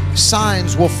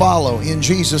 Signs will follow in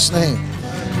Jesus' name.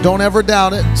 Don't ever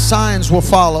doubt it. Signs will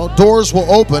follow. Doors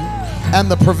will open. And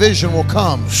the provision will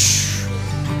come.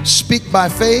 Speak by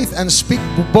faith and speak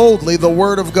boldly the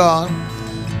word of God.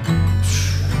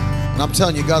 And I'm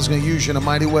telling you, God's going to use you in a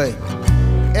mighty way.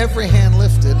 Every hand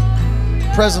lifted.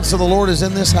 Presence of the Lord is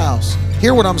in this house.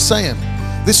 Hear what I'm saying.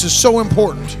 This is so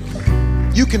important.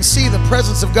 You can see the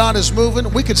presence of God is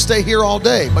moving. We could stay here all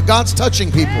day, but God's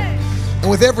touching people. And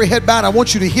with every head bowed, I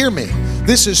want you to hear me.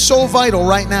 This is so vital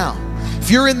right now. If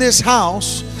you're in this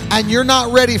house and you're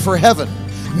not ready for heaven,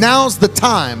 now's the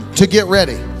time to get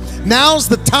ready. Now's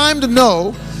the time to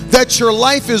know that your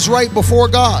life is right before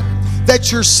God,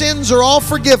 that your sins are all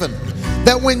forgiven,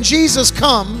 that when Jesus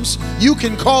comes, you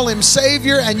can call Him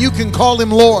Savior and you can call Him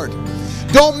Lord.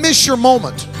 Don't miss your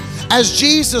moment. As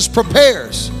Jesus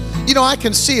prepares, you know, I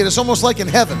can see it. It's almost like in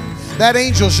heaven. That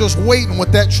angel's just waiting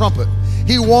with that trumpet.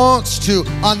 He wants to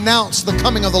announce the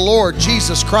coming of the Lord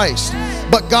Jesus Christ.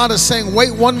 But God is saying,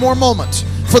 wait one more moment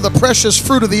for the precious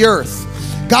fruit of the earth.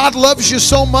 God loves you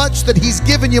so much that He's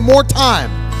given you more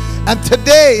time. And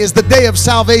today is the day of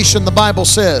salvation, the Bible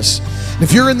says. And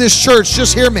if you're in this church,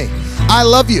 just hear me. I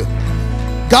love you.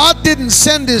 God didn't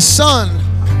send His Son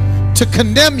to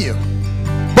condemn you,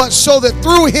 but so that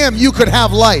through Him you could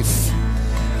have life.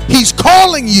 He's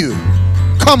calling you.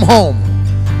 Come home.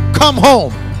 Come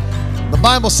home. The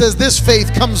Bible says this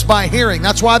faith comes by hearing.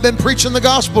 That's why I've been preaching the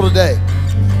gospel today.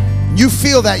 You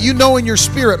feel that. You know in your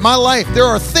spirit, my life, there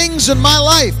are things in my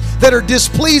life that are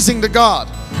displeasing to God.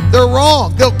 They're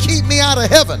wrong. They'll keep me out of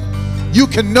heaven. You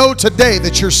can know today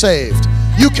that you're saved.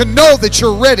 You can know that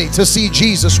you're ready to see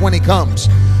Jesus when He comes.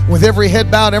 With every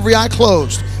head bowed, every eye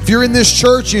closed. If you're in this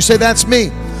church, you say, that's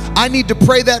me. I need to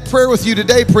pray that prayer with you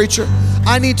today, preacher.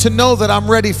 I need to know that I'm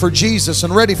ready for Jesus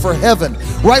and ready for heaven.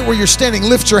 Right where you're standing,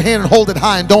 lift your hand and hold it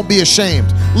high and don't be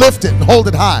ashamed. Lift it and hold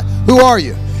it high. Who are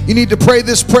you? You need to pray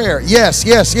this prayer. Yes,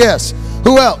 yes, yes.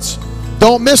 Who else?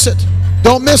 Don't miss it.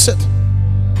 Don't miss it.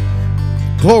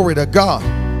 Glory to God.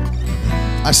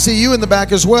 I see you in the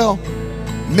back as well.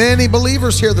 Many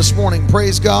believers here this morning.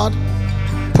 Praise God.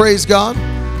 Praise God.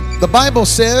 The Bible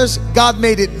says God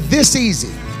made it this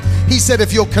easy. He said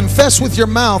if you'll confess with your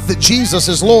mouth that Jesus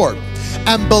is Lord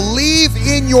and believe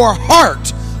in your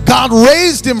heart God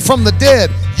raised Him from the dead,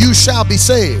 you shall be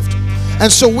saved.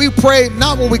 And so we pray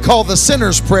not what we call the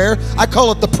sinner's prayer. I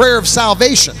call it the prayer of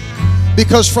salvation.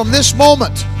 Because from this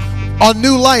moment, a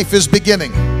new life is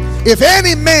beginning. If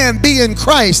any man be in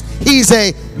Christ, he's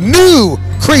a new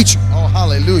creature. Oh,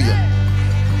 hallelujah.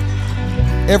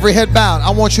 Every head bowed.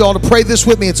 I want you all to pray this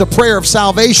with me. It's a prayer of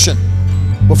salvation.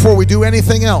 Before we do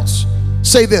anything else,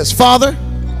 say this. Father,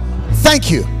 thank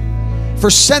you for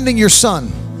sending your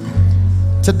Son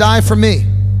to die for me.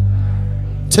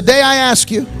 Today I ask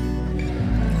you,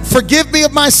 forgive me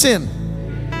of my sin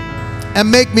and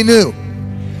make me new.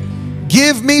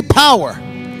 Give me power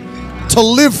to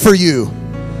live for you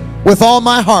with all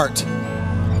my heart.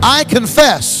 I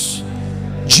confess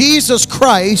Jesus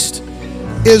Christ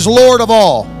is Lord of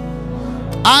all.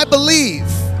 I believe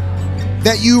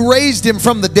that you raised Him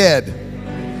from the dead.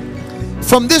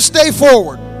 From this day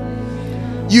forward,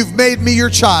 you've made me your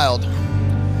child.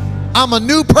 I'm a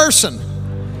new person.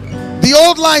 The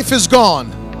old life is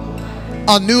gone.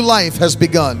 A new life has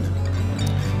begun.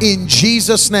 In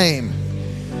Jesus' name.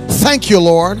 Thank you,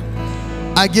 Lord.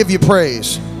 I give you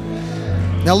praise.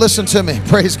 Now listen to me.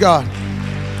 Praise God.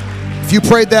 If you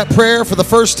prayed that prayer for the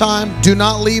first time, do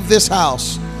not leave this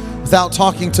house without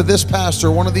talking to this pastor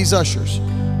or one of these ushers.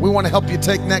 We want to help you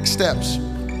take next steps.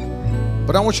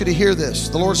 But I want you to hear this.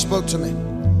 The Lord spoke to me.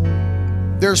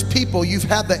 There's people, you've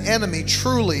had the enemy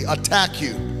truly attack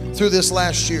you through this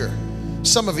last year.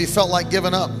 Some of you felt like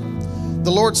giving up.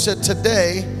 The Lord said,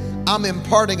 today, I'm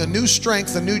imparting a new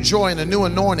strength, a new joy, and a new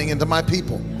anointing into my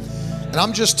people. And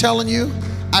I'm just telling you,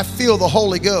 I feel the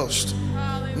Holy Ghost.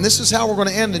 And this is how we're going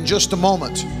to end in just a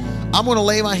moment. I'm going to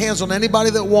lay my hands on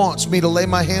anybody that wants me to lay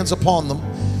my hands upon them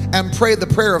and pray the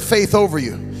prayer of faith over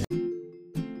you.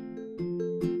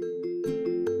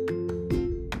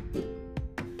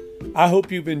 I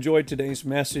hope you've enjoyed today's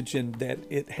message and that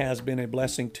it has been a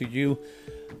blessing to you.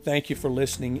 Thank you for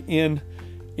listening in.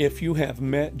 If you have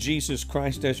met Jesus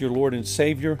Christ as your Lord and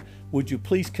Savior, would you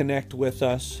please connect with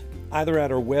us either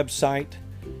at our website,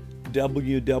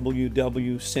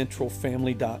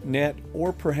 www.centralfamily.net,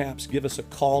 or perhaps give us a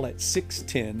call at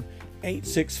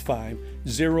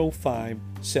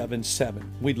 610-865-0577.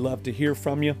 We'd love to hear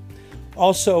from you.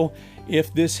 Also,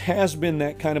 if this has been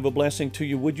that kind of a blessing to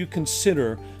you, would you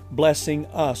consider blessing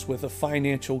us with a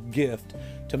financial gift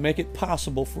to make it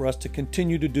possible for us to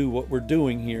continue to do what we're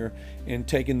doing here in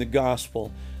taking the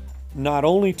gospel not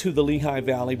only to the Lehigh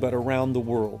Valley but around the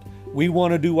world? We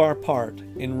want to do our part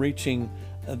in reaching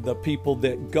the people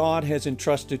that God has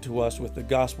entrusted to us with the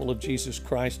gospel of Jesus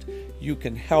Christ. You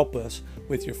can help us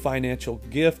with your financial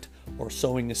gift or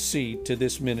sowing a seed to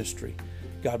this ministry.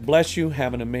 God bless you.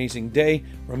 Have an amazing day.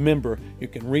 Remember, you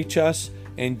can reach us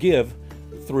and give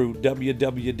through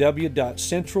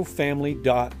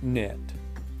www.centralfamily.net.